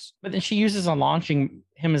guys' ass. But then she uses him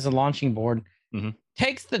as a launching board, Mhm.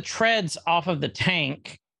 takes the treads off of the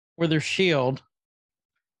tank with her shield,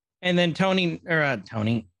 and then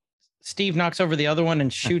Steve knocks over the other one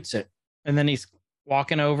and shoots it. And then he's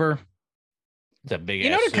walking over. It's a big You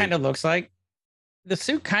know ass what it suit. kind of looks like? The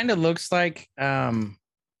suit kind of looks like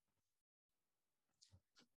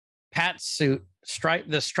Pat's suit,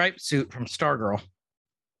 the striped suit from Stargirl.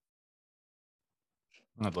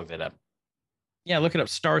 I'm going to look that up. Yeah, look it up.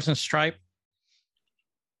 Stars and Stripe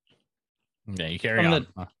Yeah, you carry From on.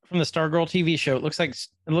 from the Stargirl TV show. It looks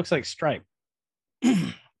like Stripe.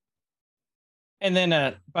 And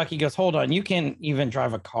then Bucky goes, hold on, you can't even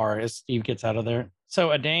drive a car as Steve gets out of there. So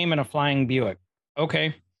a dame and a flying Buick.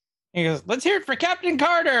 Okay. He goes, let's hear it for Captain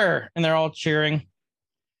Carter. And they're all cheering.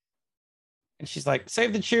 And she's like,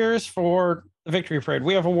 save the cheers for the victory parade.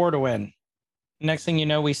 We have a war to win. Next thing you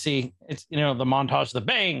know, we see it's, the montage, the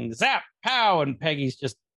bang, zap, pow. And Peggy's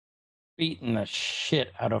just beating the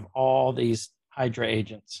shit out of all these Hydra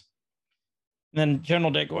agents. And then General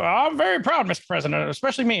Dick, well, I'm very proud, Mr. President,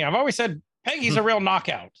 especially me. I've always said Peggy's a real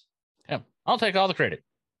knockout. Yeah, I'll take all the credit.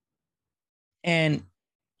 And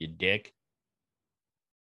You dick.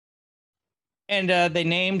 they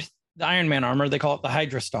named the Iron Man armor, they call it the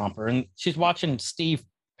Hydra Stomper. And she's watching Steve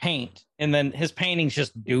paint, and then his painting's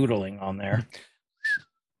just doodling on there.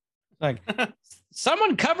 Like,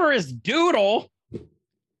 someone cover his doodle.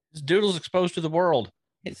 This doodle's exposed to the world.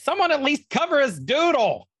 Someone at least cover his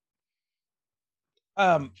doodle.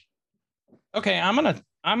 Okay, I'm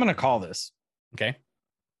gonna call this. Okay.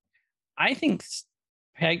 I think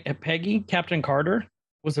Peggy, Captain Carter,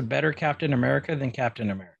 was a better Captain America than Captain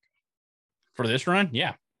America. For this run,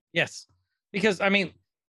 yeah. Yes. Because, I mean,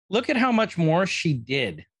 look at how much more she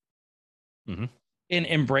did Mhm. and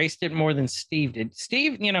embraced it more than Steve did.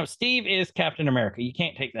 Steve is Captain America. You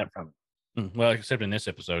can't take that from him. Well, except in this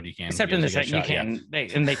episode, you can. Except in because this, he you got shot, yeah.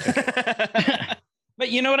 can. They took it. But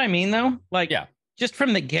you know what I mean, though? Like, Yeah. just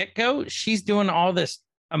from the get-go, she's doing all this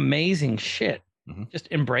amazing shit. Mhm. Just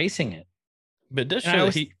embracing it. But it does And I show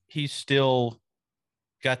was- that he's still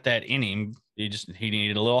got that in him. He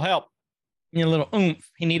needed a little help. You know, a little oomph.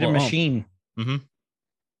 He needed a Little oomph. machine. Mhm.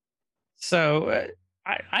 So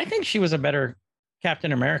I think she was a better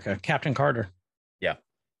Captain America, Captain Carter. Yeah.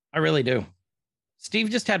 I really do. Steve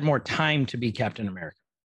just had more time to be Captain America.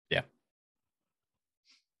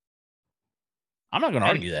 I'm not going to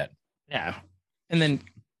And- argue that. Yeah. And then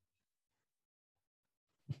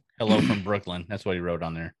Hello from Brooklyn. That's what he wrote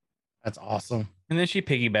on there. that's awesome. And then she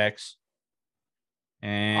piggybacks.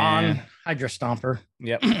 And On Hydra Stomper.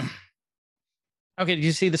 yep. Okay, did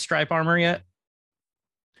you see the stripe armor yet?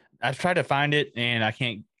 I've tried to find it and I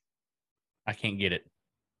can't get it.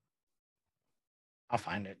 I'll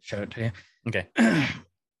find it, show it to you. Okay.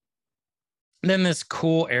 Then this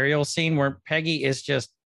cool aerial scene where Peggy is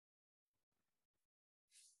just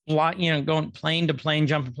going plane to plane,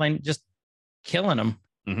 jumping plane, just killing them.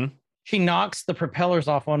 Mhm. She knocks the propellers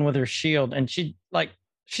off one with her shield, and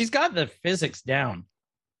she's got the physics down.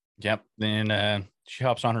 Yep. Then she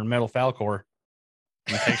hops on her metal Falcor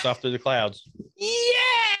and takes off through the clouds.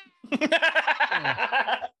 Yeah.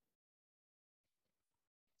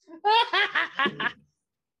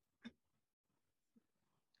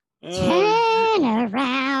 Turn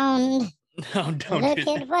around. No, don't Look do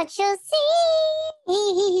that. at what you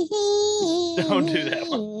see. Don't do that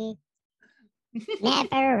one.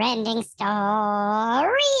 Never ending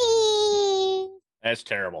story. That's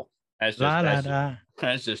terrible. That's just, La, la, that's, la.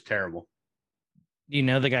 that's just terrible. Do you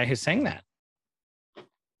know the guy who sang that?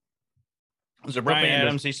 So Brian band is-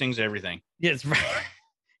 Adams, he sings everything. Yes,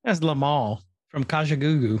 that's Lamal from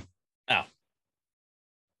Kajagoogoo.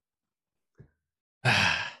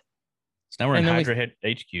 So now we're in And then we- Hydra Head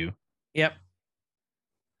HQ. Yep.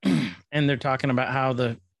 And they're talking about how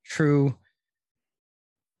the true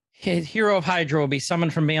hero of Hydra will be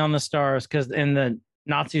summoned from beyond the stars and the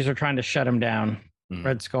Nazis are trying to shut him down, Mhm.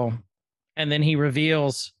 Red Skull. And then he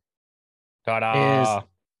reveals Ta-da!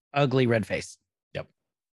 ugly red face. Yep.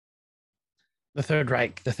 The Third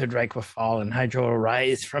Reich will fall and Hydra will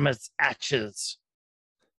rise from its ashes.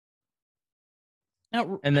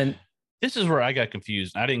 Now, And then this is where I got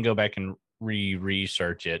confused. I didn't go back and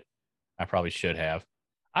research it. I probably should have.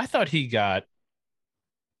 I thought he got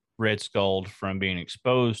Red Skull from being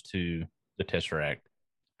exposed to the Tesseract.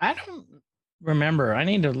 I don't remember. I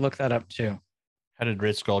need to look that up too. How did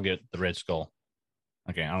Red Skull get the Red Skull?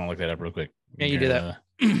 Okay, I'm gonna look that up real quick. Yeah, you do that.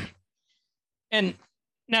 And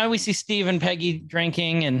now we see Steve and Peggy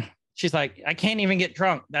drinking, and she's like, I can't even get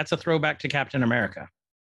drunk. That's a throwback to Captain America.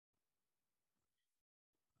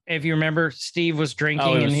 If you remember, Steve was drinking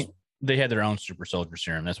Oh, it and was- they had their own super soldier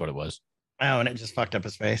serum. That's what it was. and it just fucked up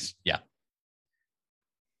his face. Yeah.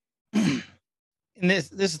 And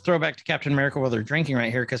this is throwback to Captain America while they're drinking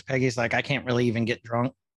right here, because Peggy's like, I can't really even get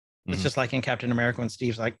drunk. It's Mhm. just like in Captain America when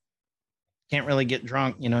Steve's like, can't really get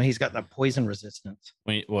drunk. You know, he's got that poison resistance.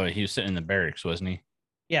 He was sitting in the barracks, wasn't he?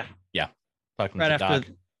 Yeah. Talking Right to after,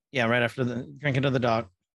 Doc. right after the drinking to the dog.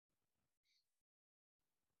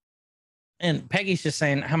 And Peggy's just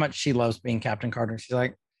saying how much she loves being Captain Carter. She's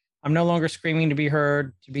like, I'm no longer screaming to be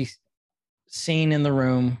heard, to be seen in the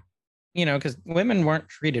room, you know, because women weren't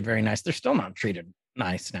treated very nice. They're still not treated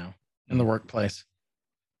nice now in the workplace.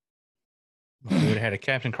 We would have had a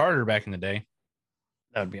Captain Carter back in the day.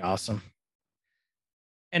 That would be awesome.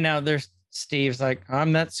 And now there's Steve's like,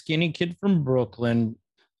 I'm that skinny kid from Brooklyn,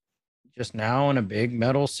 just now in a big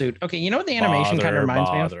metal suit. Okay, you know what the animation kind of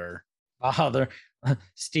reminds me of? Bother.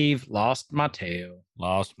 Steve lost my tail.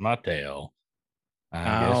 Lost my tail. I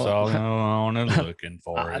guess I'll go on and looking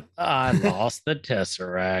for it. I lost the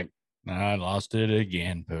Tesseract. I lost it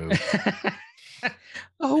again, Pooh.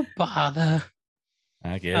 Oh, bother.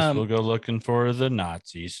 I guess we'll go looking for the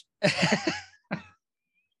Nazis.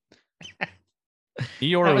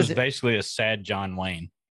 Eeyore That was was it. basically a sad John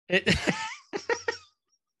Wayne. It-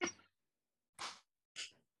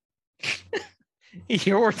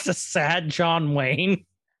 Yours a sad John Wayne.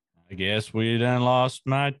 I guess we done lost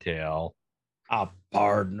my tail, A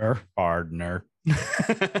partner. partner.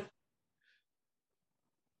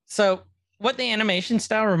 So, what the animation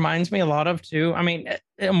style reminds me a lot of too. I mean,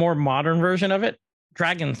 a more modern version of it,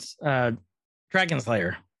 Dragon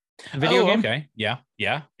Slayer. The video game. Okay. Yeah.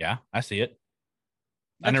 I see it.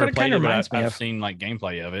 I That's never what it played kind it, of but reminds me I've of. seen like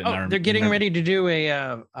gameplay of it. and I Oh, they're getting remember- ready to do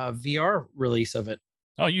a VR release of it.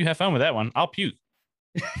 Oh, you have fun with that one. I'll puke.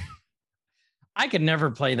 I could never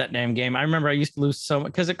play that damn game. I remember I used to lose so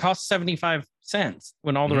much because it cost 75 cents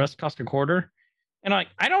when all the Mhm. rest cost a quarter. And I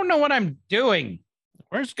don't know what I'm doing,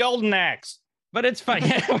 Where's Golden Axe? but it's fun.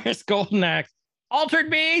 Yeah, where's Golden Axe? Altered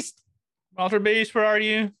Beast. Walter Beast, where are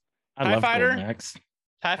you? I TIE love Fighter? Golden Axe.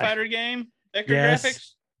 TIE Fighter game? Vector Yes.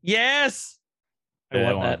 graphics? Yes. I that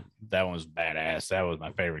want one, that. that one was badass. That was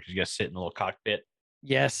my favorite because you guys sit in the little cockpit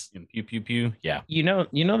Yes. and pew pew pew. Yeah. You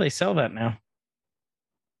know they sell that now.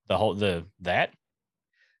 That?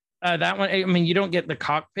 That one, I mean, you don't get the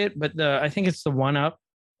cockpit, but I think it's the One Up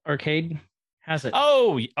arcade has it.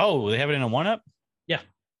 Oh, they have it in a 1-up? Yeah.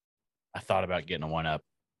 I thought about getting a 1-up.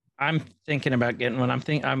 I'm thinking about getting one. I'm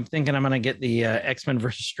thinking I'm gonna get the X-Men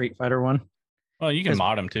versus Street Fighter one. Well, you can 'Cause-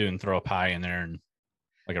 mod them too and throw a Pi in there and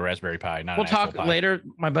like a Raspberry Pi. Not We'll an actual talk Pi. later.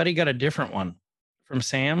 My buddy got a different one from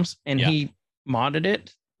Sam's, and Yeah. he modded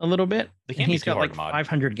it a little bit. They And can't be he's too got hard like to mod.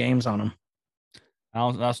 500 games on him.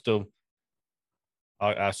 I still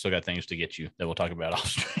got things to get you that we'll talk about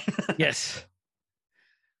off. Yes.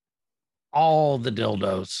 All the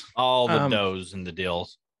dildos, All the Um, doughs and the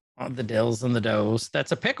dills. all the dills and the does.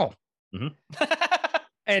 That's a pickle. Mhm.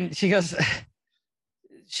 And she goes,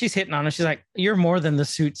 she's hitting on him. She's like, "You're more than the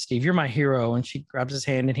suit, Steve. You're my hero." And she grabs his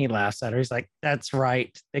hand and he laughs at her. He's like, "That's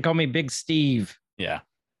right. They call me Big Steve." Yeah.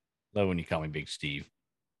 Love when you call me Big Steve.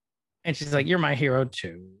 And she's like, "You're my hero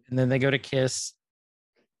too." And then they go to kiss.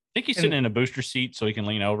 I think he's And- sitting in a booster seat so he can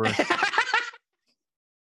lean over.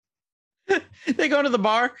 They go to the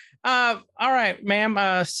bar. All right,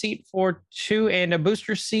 ma'am, seat for two and a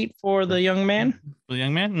booster seat for the young man. The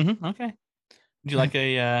young man. Okay. Would you like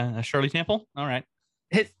a Shirley Temple? All right.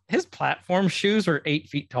 His platform shoes are 8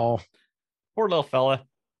 feet tall. Poor little fella.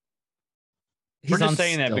 He's We're just on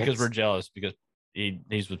saying that because stilts. we're jealous because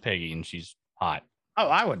he's with Peggy and she's hot. Oh,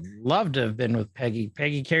 I would love to have been with Peggy.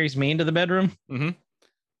 Peggy carries me into the bedroom.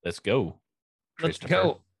 Let's go. Let's Christopher.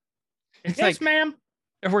 go. It's Yes, like ma'am.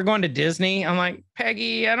 if we're going to Disney, I'm like,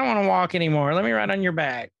 Peggy, I don't want to walk anymore. Let me ride on your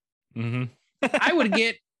back. I would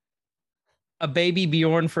get a baby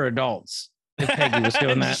Bjorn for adults if Peggy was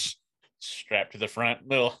doing that. Just strapped to the front.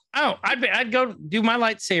 Little. Oh, I'd go do my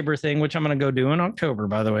lightsaber thing, which I'm going to go do in October,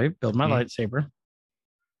 by the way, build my lightsaber.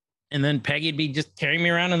 And then Peggy'd be just carrying me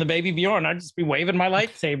around in the baby Bjorn. I'd just be waving my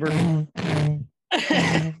lightsaber.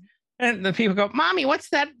 And the people go, "Mommy, what's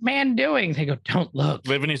that man doing?" They go, "Don't look."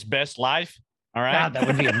 Living his best life. All right. God, that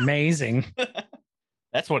would be amazing.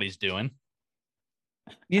 That's what he's doing.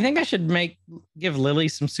 Do you think I should give Lily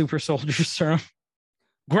some super soldier serum?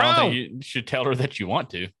 I don't Grow, think you should tell her that you want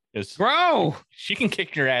to because grow. she can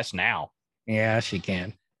kick your ass now. Yeah, she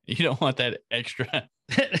can. You don't want that extra.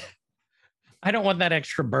 I don't want that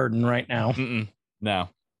extra burden right now. No.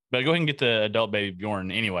 But go ahead and get the adult baby Bjorn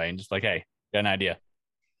anyway and just like, hey, got an idea.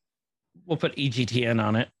 We'll put EGTN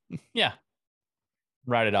on it Yeah.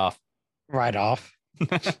 Write it off. right off.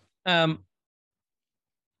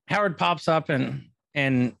 Howard pops up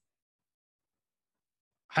and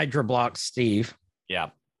Hydra blocks Steve. Yeah.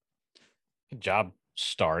 Good job,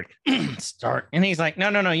 Stark. Start. And he's like,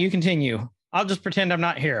 no, you continue. I'll just pretend I'm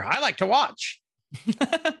not here. I like to watch.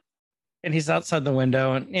 And he's outside the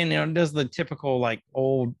window and does the typical like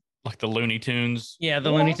old, Like the Looney Tunes. yeah,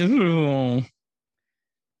 the Looney Tunes.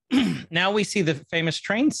 Now we see the famous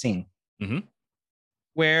train scene. Mhm.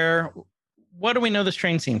 Where, what do we know this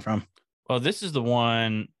train scene from? Well, this is the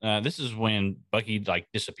one. This is when Bucky like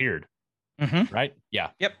disappeared, Mm-hmm. right? Yeah.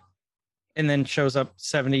 And then shows up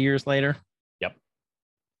 70 years later.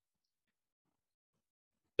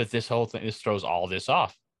 But this whole thing, this throws all this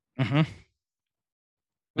off. Mm-hmm.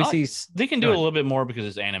 We Not- see They can Go do a ahead. little bit more because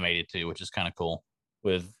it's animated too, which is kind of cool.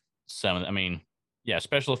 With some, I mean, yeah,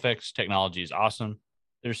 special effects technology is awesome.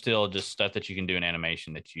 There's still just stuff that you can do in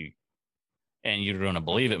animation that you're going to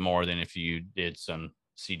believe it more than if you did some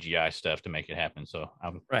CGI stuff to make it happen. So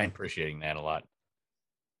I'm Right. appreciating that a lot.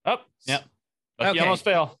 Oh, yeah. Bucky Okay. almost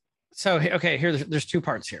fell. So, okay, here there's two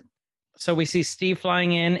parts here. So we see Steve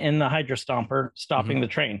flying in the Hydra Stomper, stopping the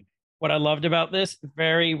train. What I loved about this,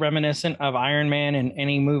 very reminiscent of Iron Man in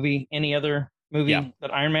any other movie Yeah.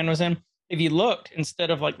 that Iron Man was in. If you looked,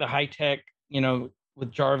 instead of like the high tech,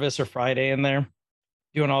 with Jarvis or Friday in there,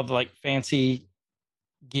 doing all the like fancy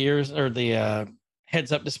gears or the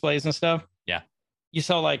heads up displays and stuff. Yeah. You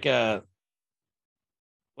saw like an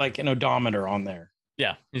odometer on there.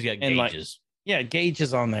 Yeah. He's got And, like, gauges. Yeah, Gage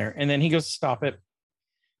is on there, and then he goes to stop it.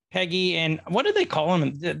 Peggy and what did they call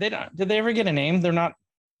him? Did they ever get a name? They're not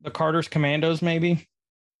the Carter's Commandos, maybe.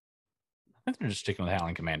 I think they're just sticking with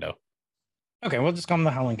Howling Commando. Okay, we'll just call them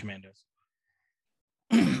the Howling Commandos.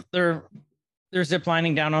 they're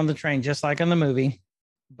ziplining down on the train, just like in the movie.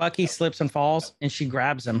 Bucky slips and falls, and she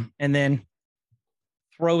grabs him and then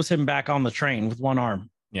throws him back on the train with one arm.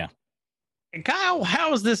 Yeah. And Kyle,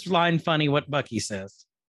 how is this line funny? What Bucky says?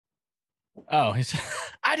 Oh,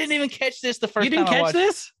 I didn't even catch this the first You didn't time I catch watched.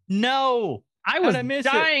 this? No. I How'd was I miss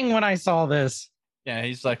it? dying when I saw this. Yeah,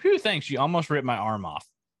 he's like, "Whew, thanks. You almost ripped my arm off."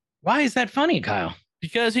 Why is that funny, Kyle?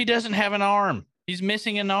 Because he doesn't have an arm. He's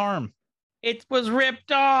missing an arm. It was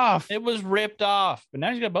ripped off. It was ripped off, but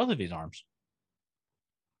now he's got both of his arms.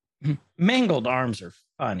 Mangled arms are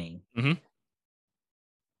funny. Mhm.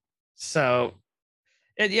 So,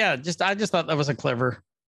 I just thought that was a clever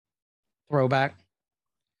throwback.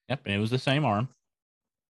 Yep, and it was the same arm.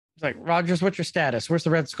 It's like, Rogers, what's your status? Where's the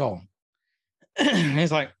Red Skull?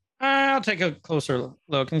 He's like, I'll take a closer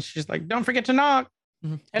look. And she's like, don't forget to knock.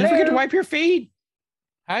 Don't forget to wipe your feet.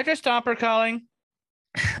 Hydra Stomper calling.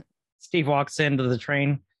 Steve walks into the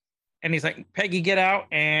train and he's like, Peggy, get out.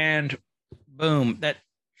 And boom, that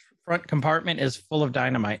front compartment is full of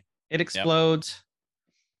dynamite. It explodes.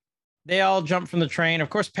 They all jump from the train. Of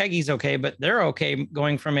course, Peggy's okay, but they're okay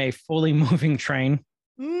going from a fully moving train.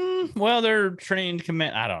 Well, they're trained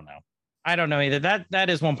command. I don't know. I don't know either. That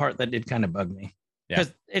is one part that did kind of bug me. Yeah.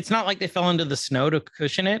 Because it's not like they fell into the snow to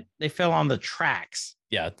cushion it. They fell on the tracks.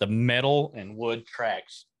 Yeah, the metal and wood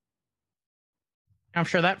tracks. I'm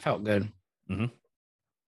sure that felt good.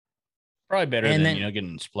 Probably better And than then-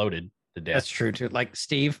 getting exploded to death. That's true too. Like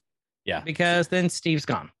Steve. Yeah. Because then Steve's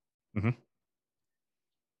gone. Mhm.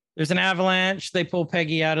 There's an avalanche. They pull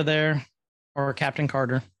Peggy out of there, or Captain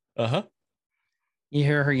Carter. Uh-huh. You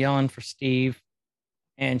hear her yelling for Steve,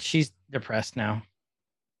 and she's depressed now.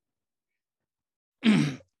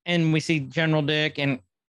 And we see General Dick and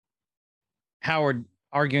Howard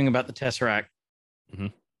arguing about the Tesseract.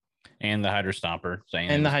 And the Hydra Stomper saying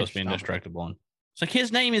And it's the supposed to be Hydra Stomper. indestructible. And it's like,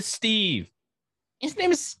 his name is Steve. His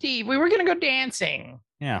name is Steve. We were going to go dancing.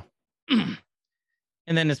 Yeah.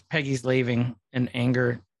 And then as Peggy's leaving in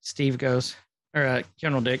anger, Steve goes, or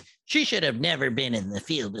General Dick, she should have never been in the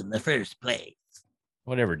field in the first place.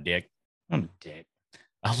 Whatever, Dick. Oh, Dick.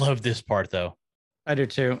 I love this part, though. I do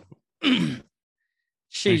too. Go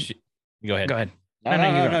ahead. Go ahead. No,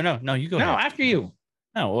 No, you go. no, you go No, ahead. after you.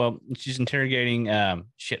 No, well, she's interrogating, I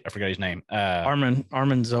forgot his name. Armin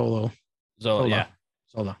Zolo. Zola, yeah.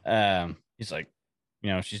 Zola. He's like,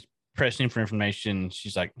 she's pressing for information.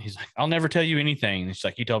 He's like, I'll never tell you anything. And she's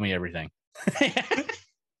like, you told me everything.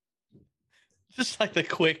 Just like the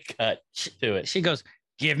quick cut to it. She goes,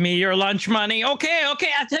 give me your lunch money. Okay, I'll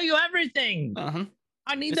tell you everything. Uh-huh.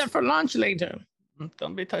 I need that for lunch later.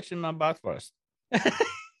 Don't be touching my bratwurst.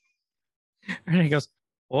 And he goes,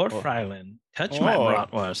 Oh. Freiland, touch my Oh.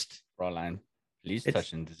 bratwurst. Fräulein, please It's-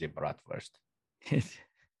 touch into the bratwurst.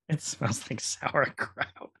 It smells like sauerkraut.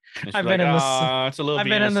 And I've she's been in this- it's a little I've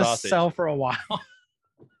been Vienna in the sausage. cell for a while.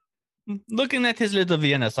 Looking at his little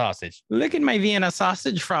Vienna sausage. Look at my Vienna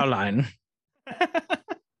sausage, Fraulein.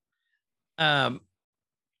 And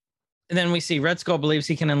then we see Red Skull believes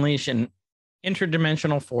he can unleash an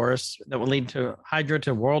interdimensional force that will lead to Hydra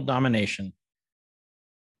to world domination.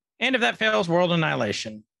 And if that fails, world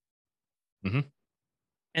annihilation. Mhm.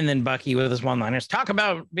 And then Bucky with his one-liners talk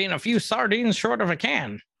about being a few sardines short of a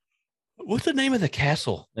can. What's the name of the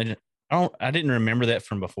castle? I didn't remember that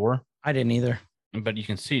from before, I didn't either. but you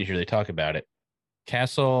can see it here. They talk about it.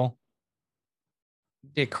 Castle,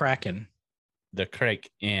 The Kraken. the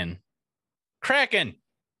Crake Inn. Kraken.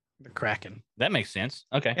 The Kraken. That makes sense.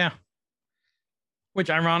 Okay. Yeah. Which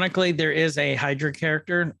ironically, there is a Hydra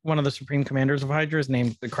character. One of the Supreme Commanders of Hydra is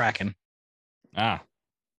named the Kraken. Ah,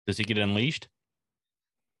 does he get unleashed?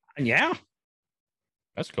 Yeah,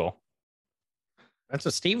 That's cool. that's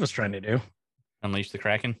what Steve was trying to do. Unleash the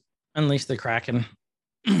Kraken. Unleash the Kraken.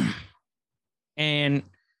 And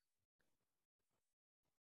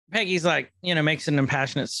Peggy's like, makes an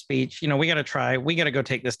impassionate speech. We got to try. We got to go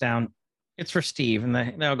take this down. It's for Steve. And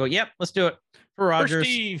they all go, yep, let's do it. For Rogers.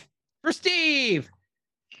 For Steve.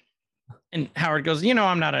 And Howard goes,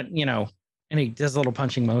 I'm not a, and he does a little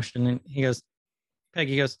punching motion. And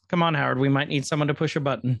Peggy goes, come on, Howard. We might need someone to push a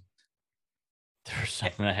button. There's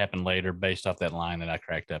something that happened later based off that line that I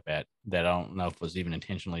cracked up at that I don't know if was even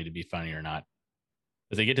intentionally to be funny or not.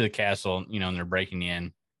 As they get to the castle, and they're breaking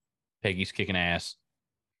in, Peggy's kicking ass,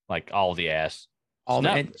 like all the ass. All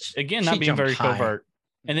Not- that. Again, she not being jumped very high. covert.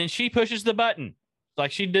 And then she pushes the button.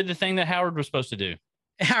 Like she did the thing that Howard was supposed to do.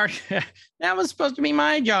 Howard, that was supposed to be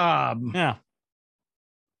my job. Yeah.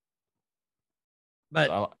 But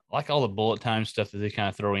I like all the bullet time stuff that they kind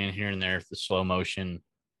of throw in here and there, the slow motion.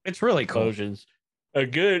 It's really cool. Explosions. A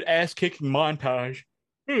good ass kicking montage.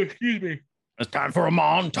 Oh, excuse me. It's time for a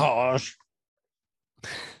montage.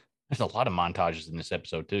 There's a lot of montages in this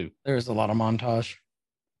episode too. There's a lot of montage.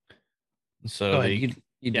 So Go ahead. they,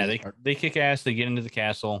 You do yeah, this part. they kick ass. They get into the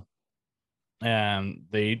castle.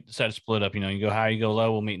 They decide to split up. You go high, you go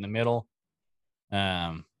low. We'll meet in the middle.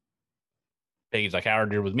 Peggy's like,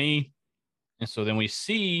 Howard, you're with me. And so then we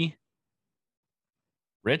see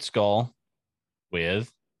Red Skull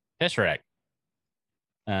with Tesseract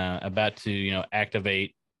about to,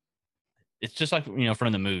 activate. It's just like,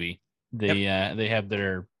 from the movie. They have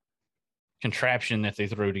their contraption that they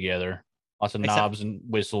throw together. Lots of knobs and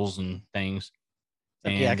whistles and things.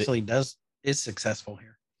 And he actually is successful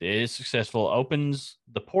here. It is successful. Opens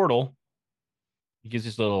the portal. He gives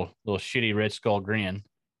this little shitty Red Skull grin.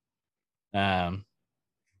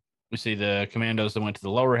 We see the commandos that went to the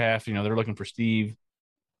lower half. They're looking for Steve.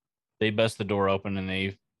 They bust the door open and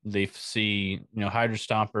they see Hydra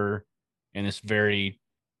Stomper and this very,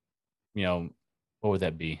 what would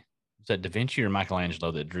that be? Is that Da Vinci or Michelangelo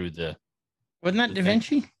that drew the? Wasn't that Da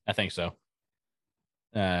Vinci? I think so.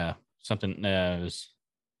 Something was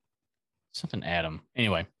something Adam.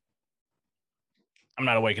 Anyway, I'm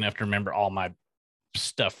not awake enough to remember all my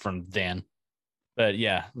stuff from then. But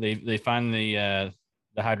yeah, they find the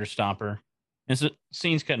Hydra Stomper. And so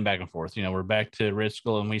scene's cutting back and forth. We're back to Red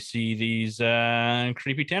Skull and we see these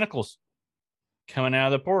creepy tentacles coming out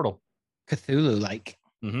of the portal. Cthulhu-like.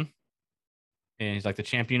 Mm-hmm. And he's like, the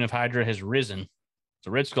champion of Hydra has risen.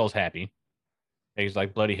 So Red Skull's happy. He's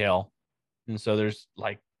like, bloody hell. And so there's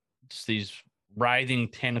like just these writhing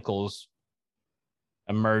tentacles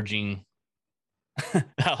emerging.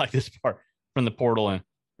 I like this part from the portal. And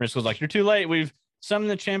Red Skull's like, you're too late. We've summoned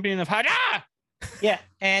the champion of Hydra. Yeah.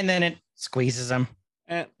 And then it squeezes him.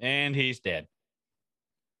 And he's dead.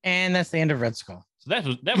 And that's the end of Red Skull. So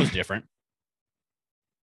that was different.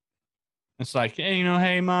 It's like, hey,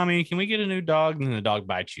 hey, mommy, can we get a new dog? And then the dog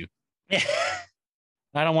bites you. Yeah.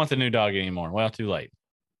 I don't want the new dog anymore. Well, too late.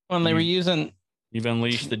 When they were using. You've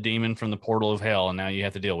unleashed the demon from the portal of hell, and now you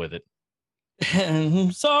have to deal with it.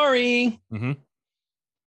 Sorry. Mm-hmm.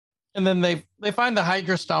 And then they find the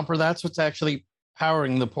Hydra Stomper. That's what's actually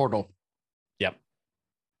powering the portal. Yep.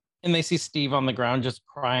 And they see Steve on the ground just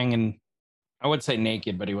crying, and I would say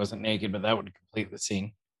naked, but he wasn't naked, but that would complete the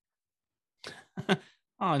scene.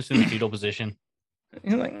 Oh, just in the fetal position.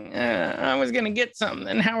 He's like, I was going to get something.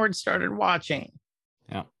 And Howard started watching.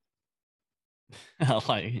 Yeah.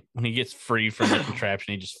 Like when he gets free from the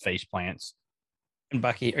contraption, he just face plants. And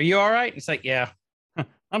Bucky, are you all right? He's like, yeah.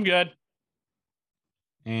 I'm good.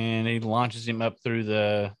 And he launches himself up through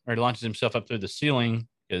the ceiling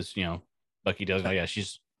because, Bucky does. Oh, yeah,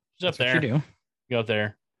 she's up there. What you do. Go up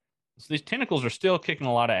there. So these tentacles are still kicking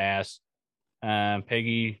a lot of ass.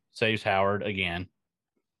 Peggy saves Howard again.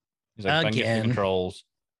 He's like, if I can get the controls,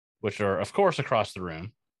 which are, of course, across the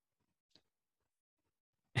room.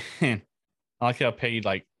 And I like how Peggy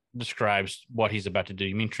describes what he's about to do.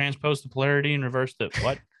 You mean transpose the polarity and reverse the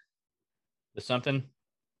what? The something?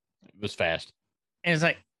 It was fast. And it's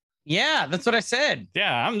like, yeah, that's what I said.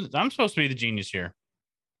 Yeah, I'm supposed to be the genius here.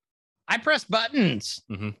 I press buttons.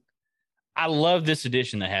 Mm-hmm. I love this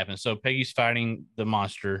addition that happens. So Peggy's fighting the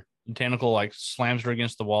monster. The tentacle slams her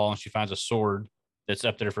against the wall, and she finds a sword that's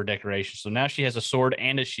up there for decoration. So now she has a sword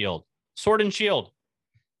and a shield. Sword and shield.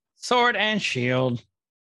 Sword and shield.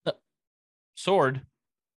 Sword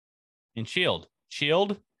and shield.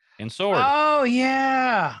 Shield and sword. Oh,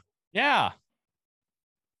 yeah. Yeah.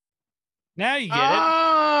 Now you get it.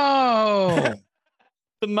 Oh.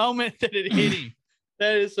 The moment that it hit him.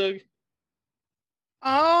 That is so.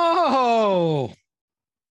 Oh.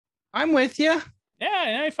 I'm with you.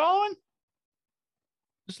 Yeah, you following?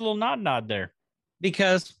 Just a little nod there.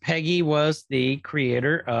 Because Peggy was the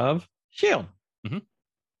creator of S.H.I.E.L.D. Mm-hmm.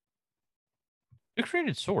 Who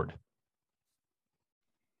created Sword?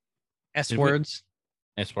 S-words.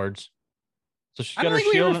 S-words. So she's I got don't her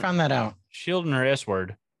think we shield, ever found that out. shield and her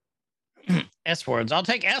S-word. S-words. I'll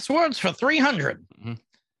take S-words for 300. Mm-hmm.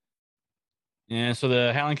 And so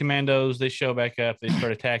the Howling Commandos, they show back up. They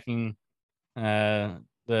start attacking the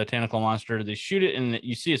tentacle monster. They shoot it, and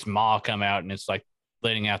you see its maw come out, and it's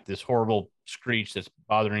letting out this horrible screech that's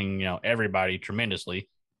bothering everybody tremendously,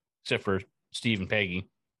 except for Steve and Peggy.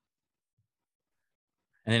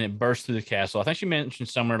 And then it bursts through the castle. I think she mentioned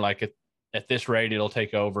somewhere at this rate, it'll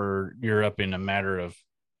take over Europe in a matter of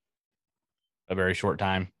a very short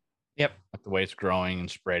time. Yep. Like the way it's growing and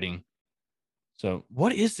spreading. So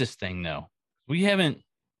what is this thing though? We haven't.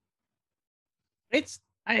 It's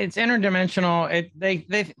interdimensional.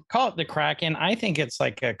 They call it the Kraken. I think it's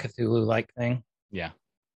like a Cthulhu-like thing. Yeah.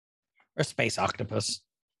 or space octopus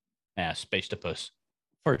Yeah, Spacetopus.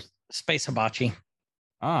 for space hibachi.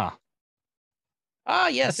 Ah. Ah,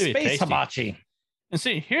 yes, That'd be space tasty. hibachi. And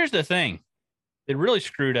see, here's the thing. They really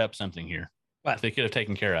screwed up something here. What? They could have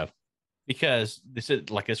taken care of. Because this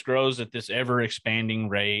grows at this ever expanding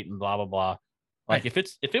rate and blah blah blah. Like Right.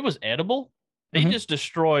 if it was edible, they Mhm. just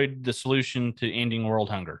destroyed the solution to ending world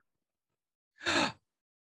hunger.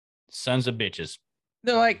 Sons of bitches.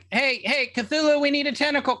 They're like, hey, Cthulhu, we need a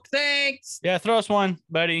tentacle. Thanks. Yeah, throw us one,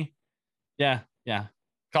 buddy. Yeah.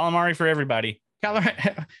 Calamari for everybody.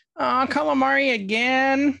 Calamari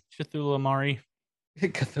again. Cthulhu Amari.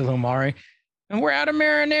 Cthulhu Mari. And we're out of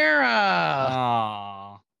marinara.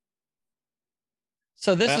 Aww.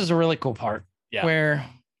 So this Yeah. is a really cool part Yeah. where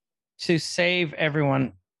to save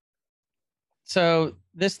everyone. So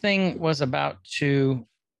this thing was about to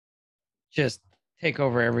just take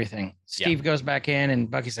over everything. Steve goes back in and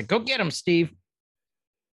Bucky's like, go get him, Steve.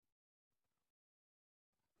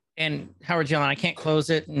 And Howard's yelling, I can't close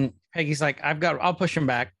it. And Peggy's like, I'll push him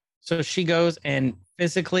back. So she goes and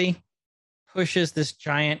physically pushes this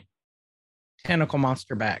giant tentacle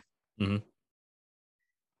monster back. Mhm.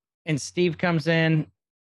 And Steve comes in,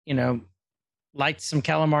 lights some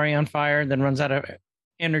calamari on fire, then runs out of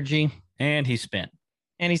energy. And he spent.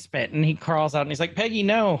 And he spit and he crawls out and he's like, Peggy,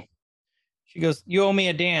 no. She goes, you owe me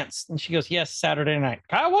a dance. And she goes, yes, Saturday night.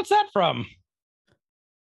 Kyle, what's that from?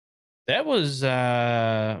 That was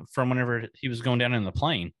from whenever he was going down in the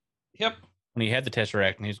plane Yep. when he had the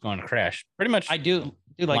Tesseract and he was going to crash. Pretty much. I do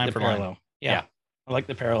like Line the for line. parallel. Yeah. Yeah. I like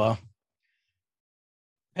the parallel.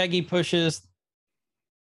 Peggy pushes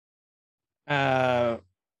the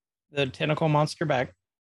tentacle monster back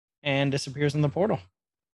and disappears in the portal.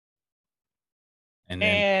 and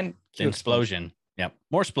then And the explosion. Yep.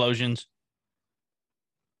 More explosions.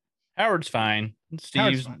 Howard's fine.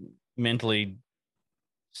 Steve's fine. mentally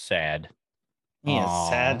sad. He is Aw,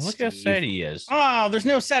 sad. Look how Steve. sad he is. Oh, there's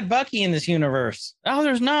no sad Bucky in this universe. Oh,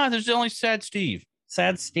 there's not. There's only sad Steve.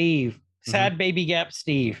 Sad Steve. Mm-hmm. Sad baby gap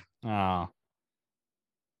Steve. Oh.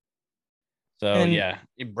 So And- yeah,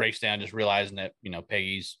 it breaks down just realizing that,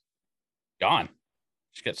 Peggy's gone.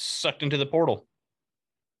 She got sucked into the portal.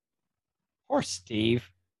 Poor Steve.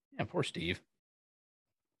 Yeah, poor Steve.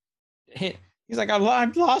 He's like,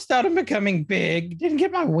 I've lost out on becoming big. Didn't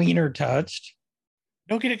get my wiener touched.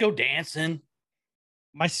 Don't get to go dancing.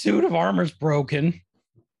 My suit of armor's broken.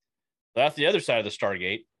 That's the other side of the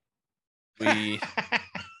Stargate. We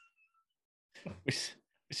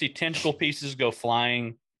see tentacle pieces go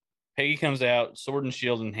flying. Peggy comes out, sword and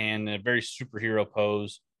shield in hand, in a very superhero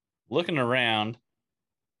pose, looking around.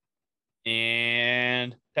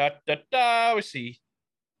 And we see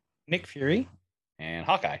Nick Fury. and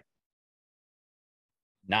Hawkeye.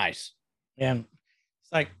 Nice. Yeah.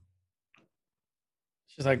 It's like,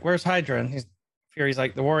 she's like, where's Hydra? And Fury's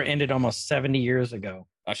like, the war ended almost 70 years ago.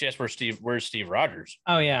 She asked where's Steve Rogers?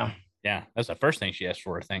 Oh, yeah. Yeah, that's the first thing she asked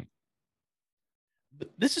for, I think. But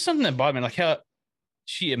this is something that bothered me, like how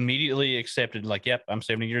she immediately accepted, like, yep, I'm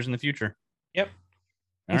 70 years in the future. Yep.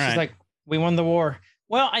 All And she's right. like, we won the war.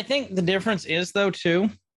 Well, I think the difference is, though, too,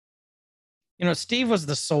 Steve was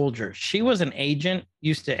the soldier. She was an agent,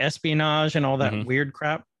 used to espionage and all that Mhm. weird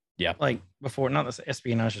crap. Yeah. Like before, not this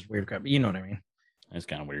espionage is weird crap, but you know what I mean. It's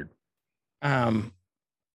kind of weird.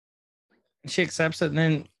 She accepts it, and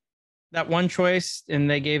then that one choice, and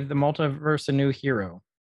they gave the multiverse a new hero.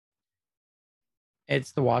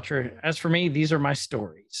 It's the Watcher. As for me, these are my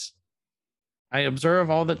stories. I observe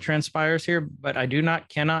all that transpires here, but I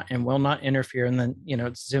cannot, and will not interfere. And then,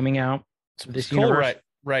 it's zooming out. It's cool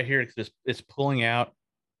right here because it's pulling out,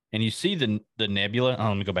 and you see the nebula. Oh,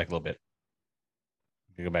 let me go back a little bit.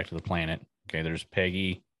 Go back to the planet. Okay, there's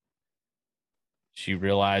Peggy. She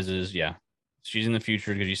realizes, yeah, she's in the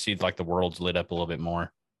future because you see like the world's lit up a little bit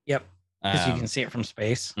more. Yep, because you can see it from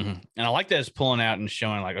space. Mhm. And I like that it's pulling out and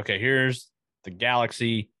showing like, okay, here's the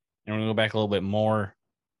galaxy, and we're gonna go back a little bit more.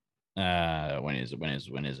 When is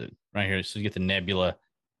it? Right here. So you get the nebula,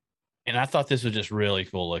 and I thought this was just really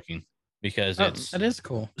cool looking because it's That is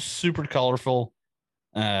cool. super colorful.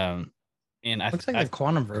 And Looks like the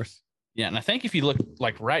quantum verse. yeah, and I think if you look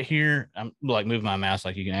like right here, I'm like moving my mouse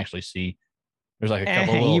like you can actually see. There's like a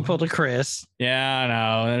couple. You pulled a Chris. Yeah, I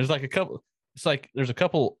know. There's like a couple. It's like there's a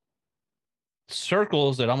couple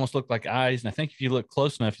circles that almost look like eyes, and I think if you look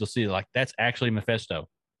close enough, you'll see like that's actually Mephisto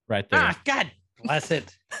right there. Ah, God bless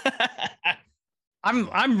it.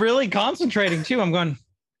 I'm really concentrating too. I'm going.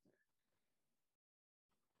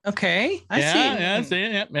 Okay, I see. Yeah, I see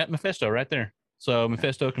it. Yeah, Mephisto right there. So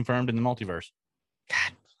Mephisto confirmed in the multiverse.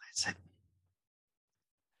 God bless it.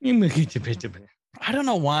 You make it a bit. I don't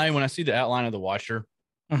know why when I see the outline of the Watcher,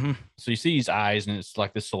 Mhm. So you see these eyes, and it's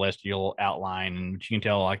like this celestial outline, and you can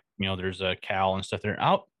tell, like, there's a cowl and stuff there.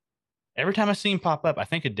 Out every time I see him pop up, I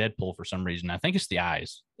think of Deadpool for some reason. I think it's the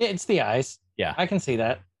eyes. It's the eyes. Yeah, I can see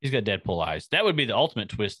that. he's got Deadpool eyes. That would be the ultimate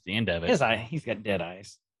twist at the end of it. He's got dead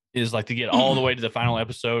eyes. Is like to get all the way to the final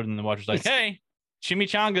episode, and the watcher's like, "Hey,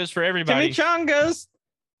 chimichangas for everybody." Chimichangas.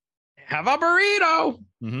 Have a burrito.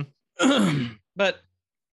 But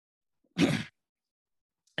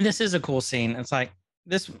this is a cool scene. It's like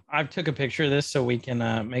this. I took a picture of this so we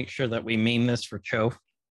can make sure that we meme this for Chof.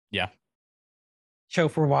 Yeah.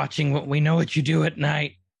 Chof, we're watching. We know what you do at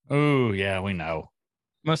night. Oh yeah, we know.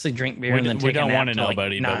 Mostly drink beer and then We take a don't nap want to till know, like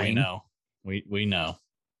buddy, but we 9. know. We know.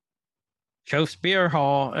 Chof's Beer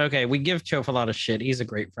Hall. Okay, we give Chof a lot of shit. He's a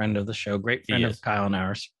great friend of the show. Great friend of is. Kyle and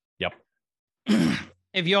ours. Yep.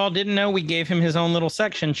 If you all didn't know, we gave him his own little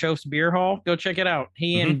section, Chof's Beer Hall. Go check it out.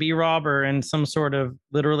 He and B Rob are in some sort of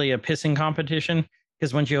literally a pissing competition,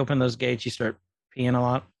 because once you open those gates, you start peeing a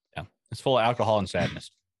lot. Yeah, it's full of alcohol and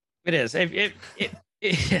sadness. It is. It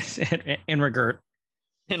is in regret.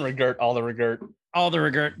 In regret, all the regret. All the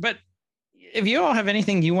regret. But if you all have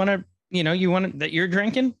anything you want to, that you're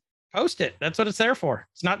drinking, post it. That's what it's there for.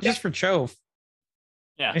 It's not just for Chof.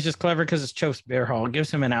 Yeah. It's just clever because it's Chof's Beer Hall. It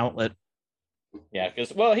gives him an outlet. Yeah,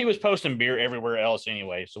 because he was posting beer everywhere else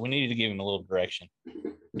anyway, so we needed to give him a little direction.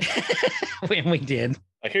 We did.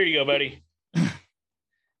 Like, here you go, buddy.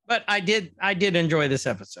 But I did enjoy this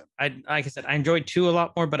episode. Like I said, I enjoyed 2 a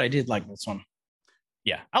lot more, but I did like this one.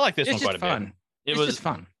 Yeah, I like this It's one just quite a fun. bit. It's just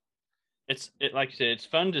fun. It's like you said, it's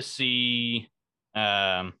fun to see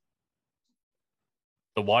the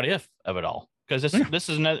what if of it all, because this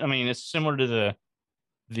is not. I mean, it's similar to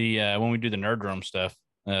the when we do the Nerd Room stuff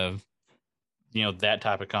of that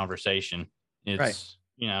type of conversation. It's right.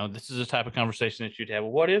 This is a type of conversation that you'd have.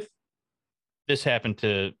 Well, what if this happened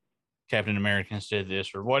to Captain America instead of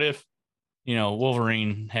this, or what if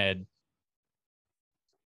Wolverine had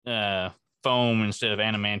foam instead of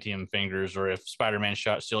adamantium fingers, or if Spider-Man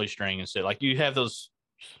shot silly string instead. Like, you have those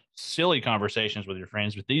silly conversations with your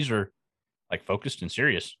friends, but these are like focused and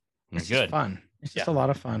serious. It's Good. just fun. It's just a lot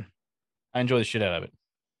of fun. I enjoy the shit out of it.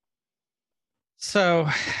 So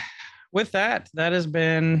with that has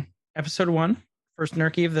been episode 1, first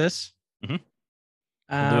Nerky of this. Mhm.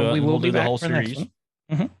 We will do be the back whole for the next series.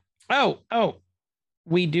 one. Oh,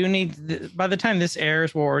 we do need, by the time this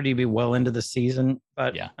airs, we'll already be well into the season.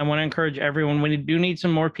 But Yeah. I want to encourage everyone. We do need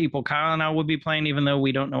some more people. Kyle and I will be playing, even though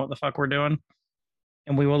we don't know what the fuck we're doing.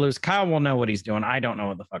 And we will lose. Kyle will know what he's doing. I don't know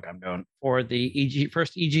what the fuck I'm doing. For the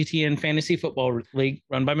first EGTN Fantasy Football League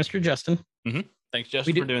run by Mr. Justin. Thanks,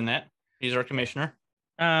 Justin, for doing that. He's our commissioner.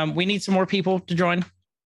 We need some more people to join.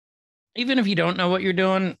 Even if you don't know what you're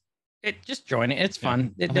doing, just join it. It's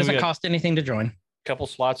fun. It doesn't cost anything to join. Couple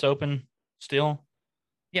slots open still.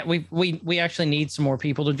 Yeah, we actually need some more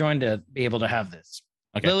people to join to be able to have this.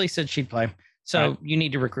 Okay. Lily said she'd play, so you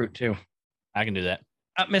need to recruit too. I can do that.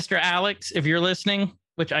 Mr. Alex, if you're listening,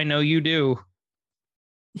 which I know you do,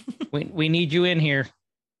 we need you in here.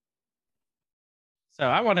 So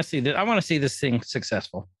I want to see that. I want to see this thing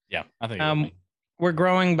successful. Yeah, I think. It will be. We're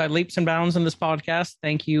growing by leaps and bounds in this podcast.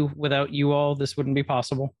 Thank you. Without you all, this wouldn't be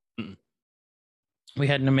possible. We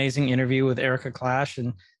had an amazing interview with Erica Clash,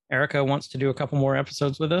 and Erica wants to do a couple more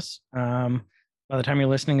episodes with us. By the time you're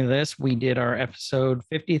listening to this, we did our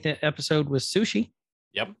 50th episode with Sushi.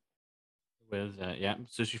 Yep. With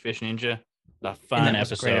Sushi Fish Ninja. A fun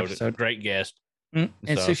episode. Great guest. And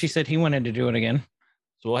Sushi said he wanted to do it again.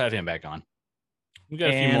 So we'll have him back on. We've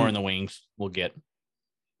got a few more in the wings. We'll get.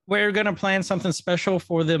 We're going to plan something special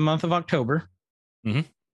for the month of October.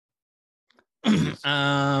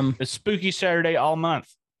 It's Spooky Saturday all month.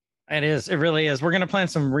 It is. It really is. We're going to plan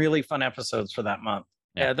some really fun episodes for that month.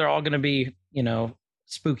 Yeah, they're all going to be,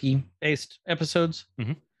 spooky based episodes.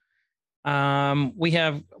 We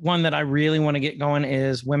have one that I really want to get going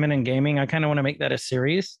is women in gaming. I kind of want to make that a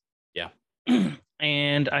series. Yeah.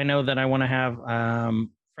 And I know that I want to have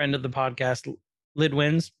friend of the podcast,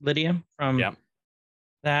 Lydia from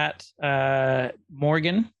that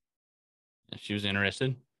Morgan. She was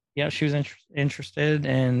interested. Yeah, she was interested,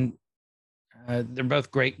 and they're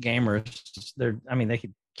both great gamers. They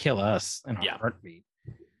could kill us in a heartbeat.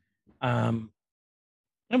 And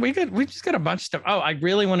we just got a bunch of stuff. Oh, I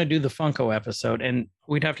really want to do the Funko episode, and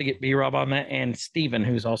we'd have to get B-Rob on that, and Steven,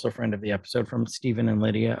 who's also a friend of the episode, from Steven and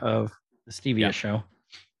Lydia of the Stevia Show.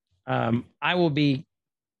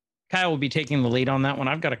 Kyle will be taking the lead on that one.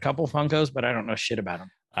 I've got a couple Funkos, but I don't know shit about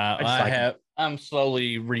them. I'm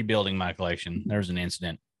slowly rebuilding my collection. There's an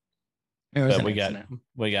incident. But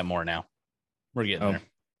we got more now. We're getting there.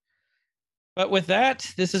 But with that,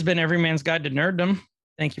 this has been Every Man's Guide to Nerddom.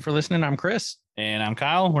 Thank you for listening. I'm Chris. And I'm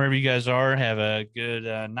Kyle. Wherever you guys are, have a good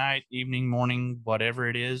night, evening, morning, whatever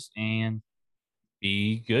it is, and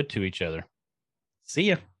be good to each other. See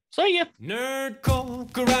ya. See ya.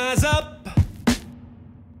 Nerdcore could rise up.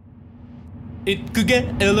 It could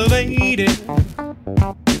get elevated.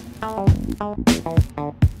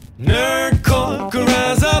 Nerdcore could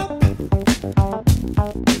rise up.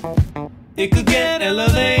 It could get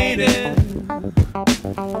elevated.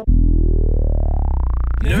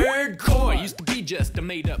 Nerdcore used to be just a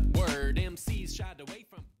made up word. MCs shied away from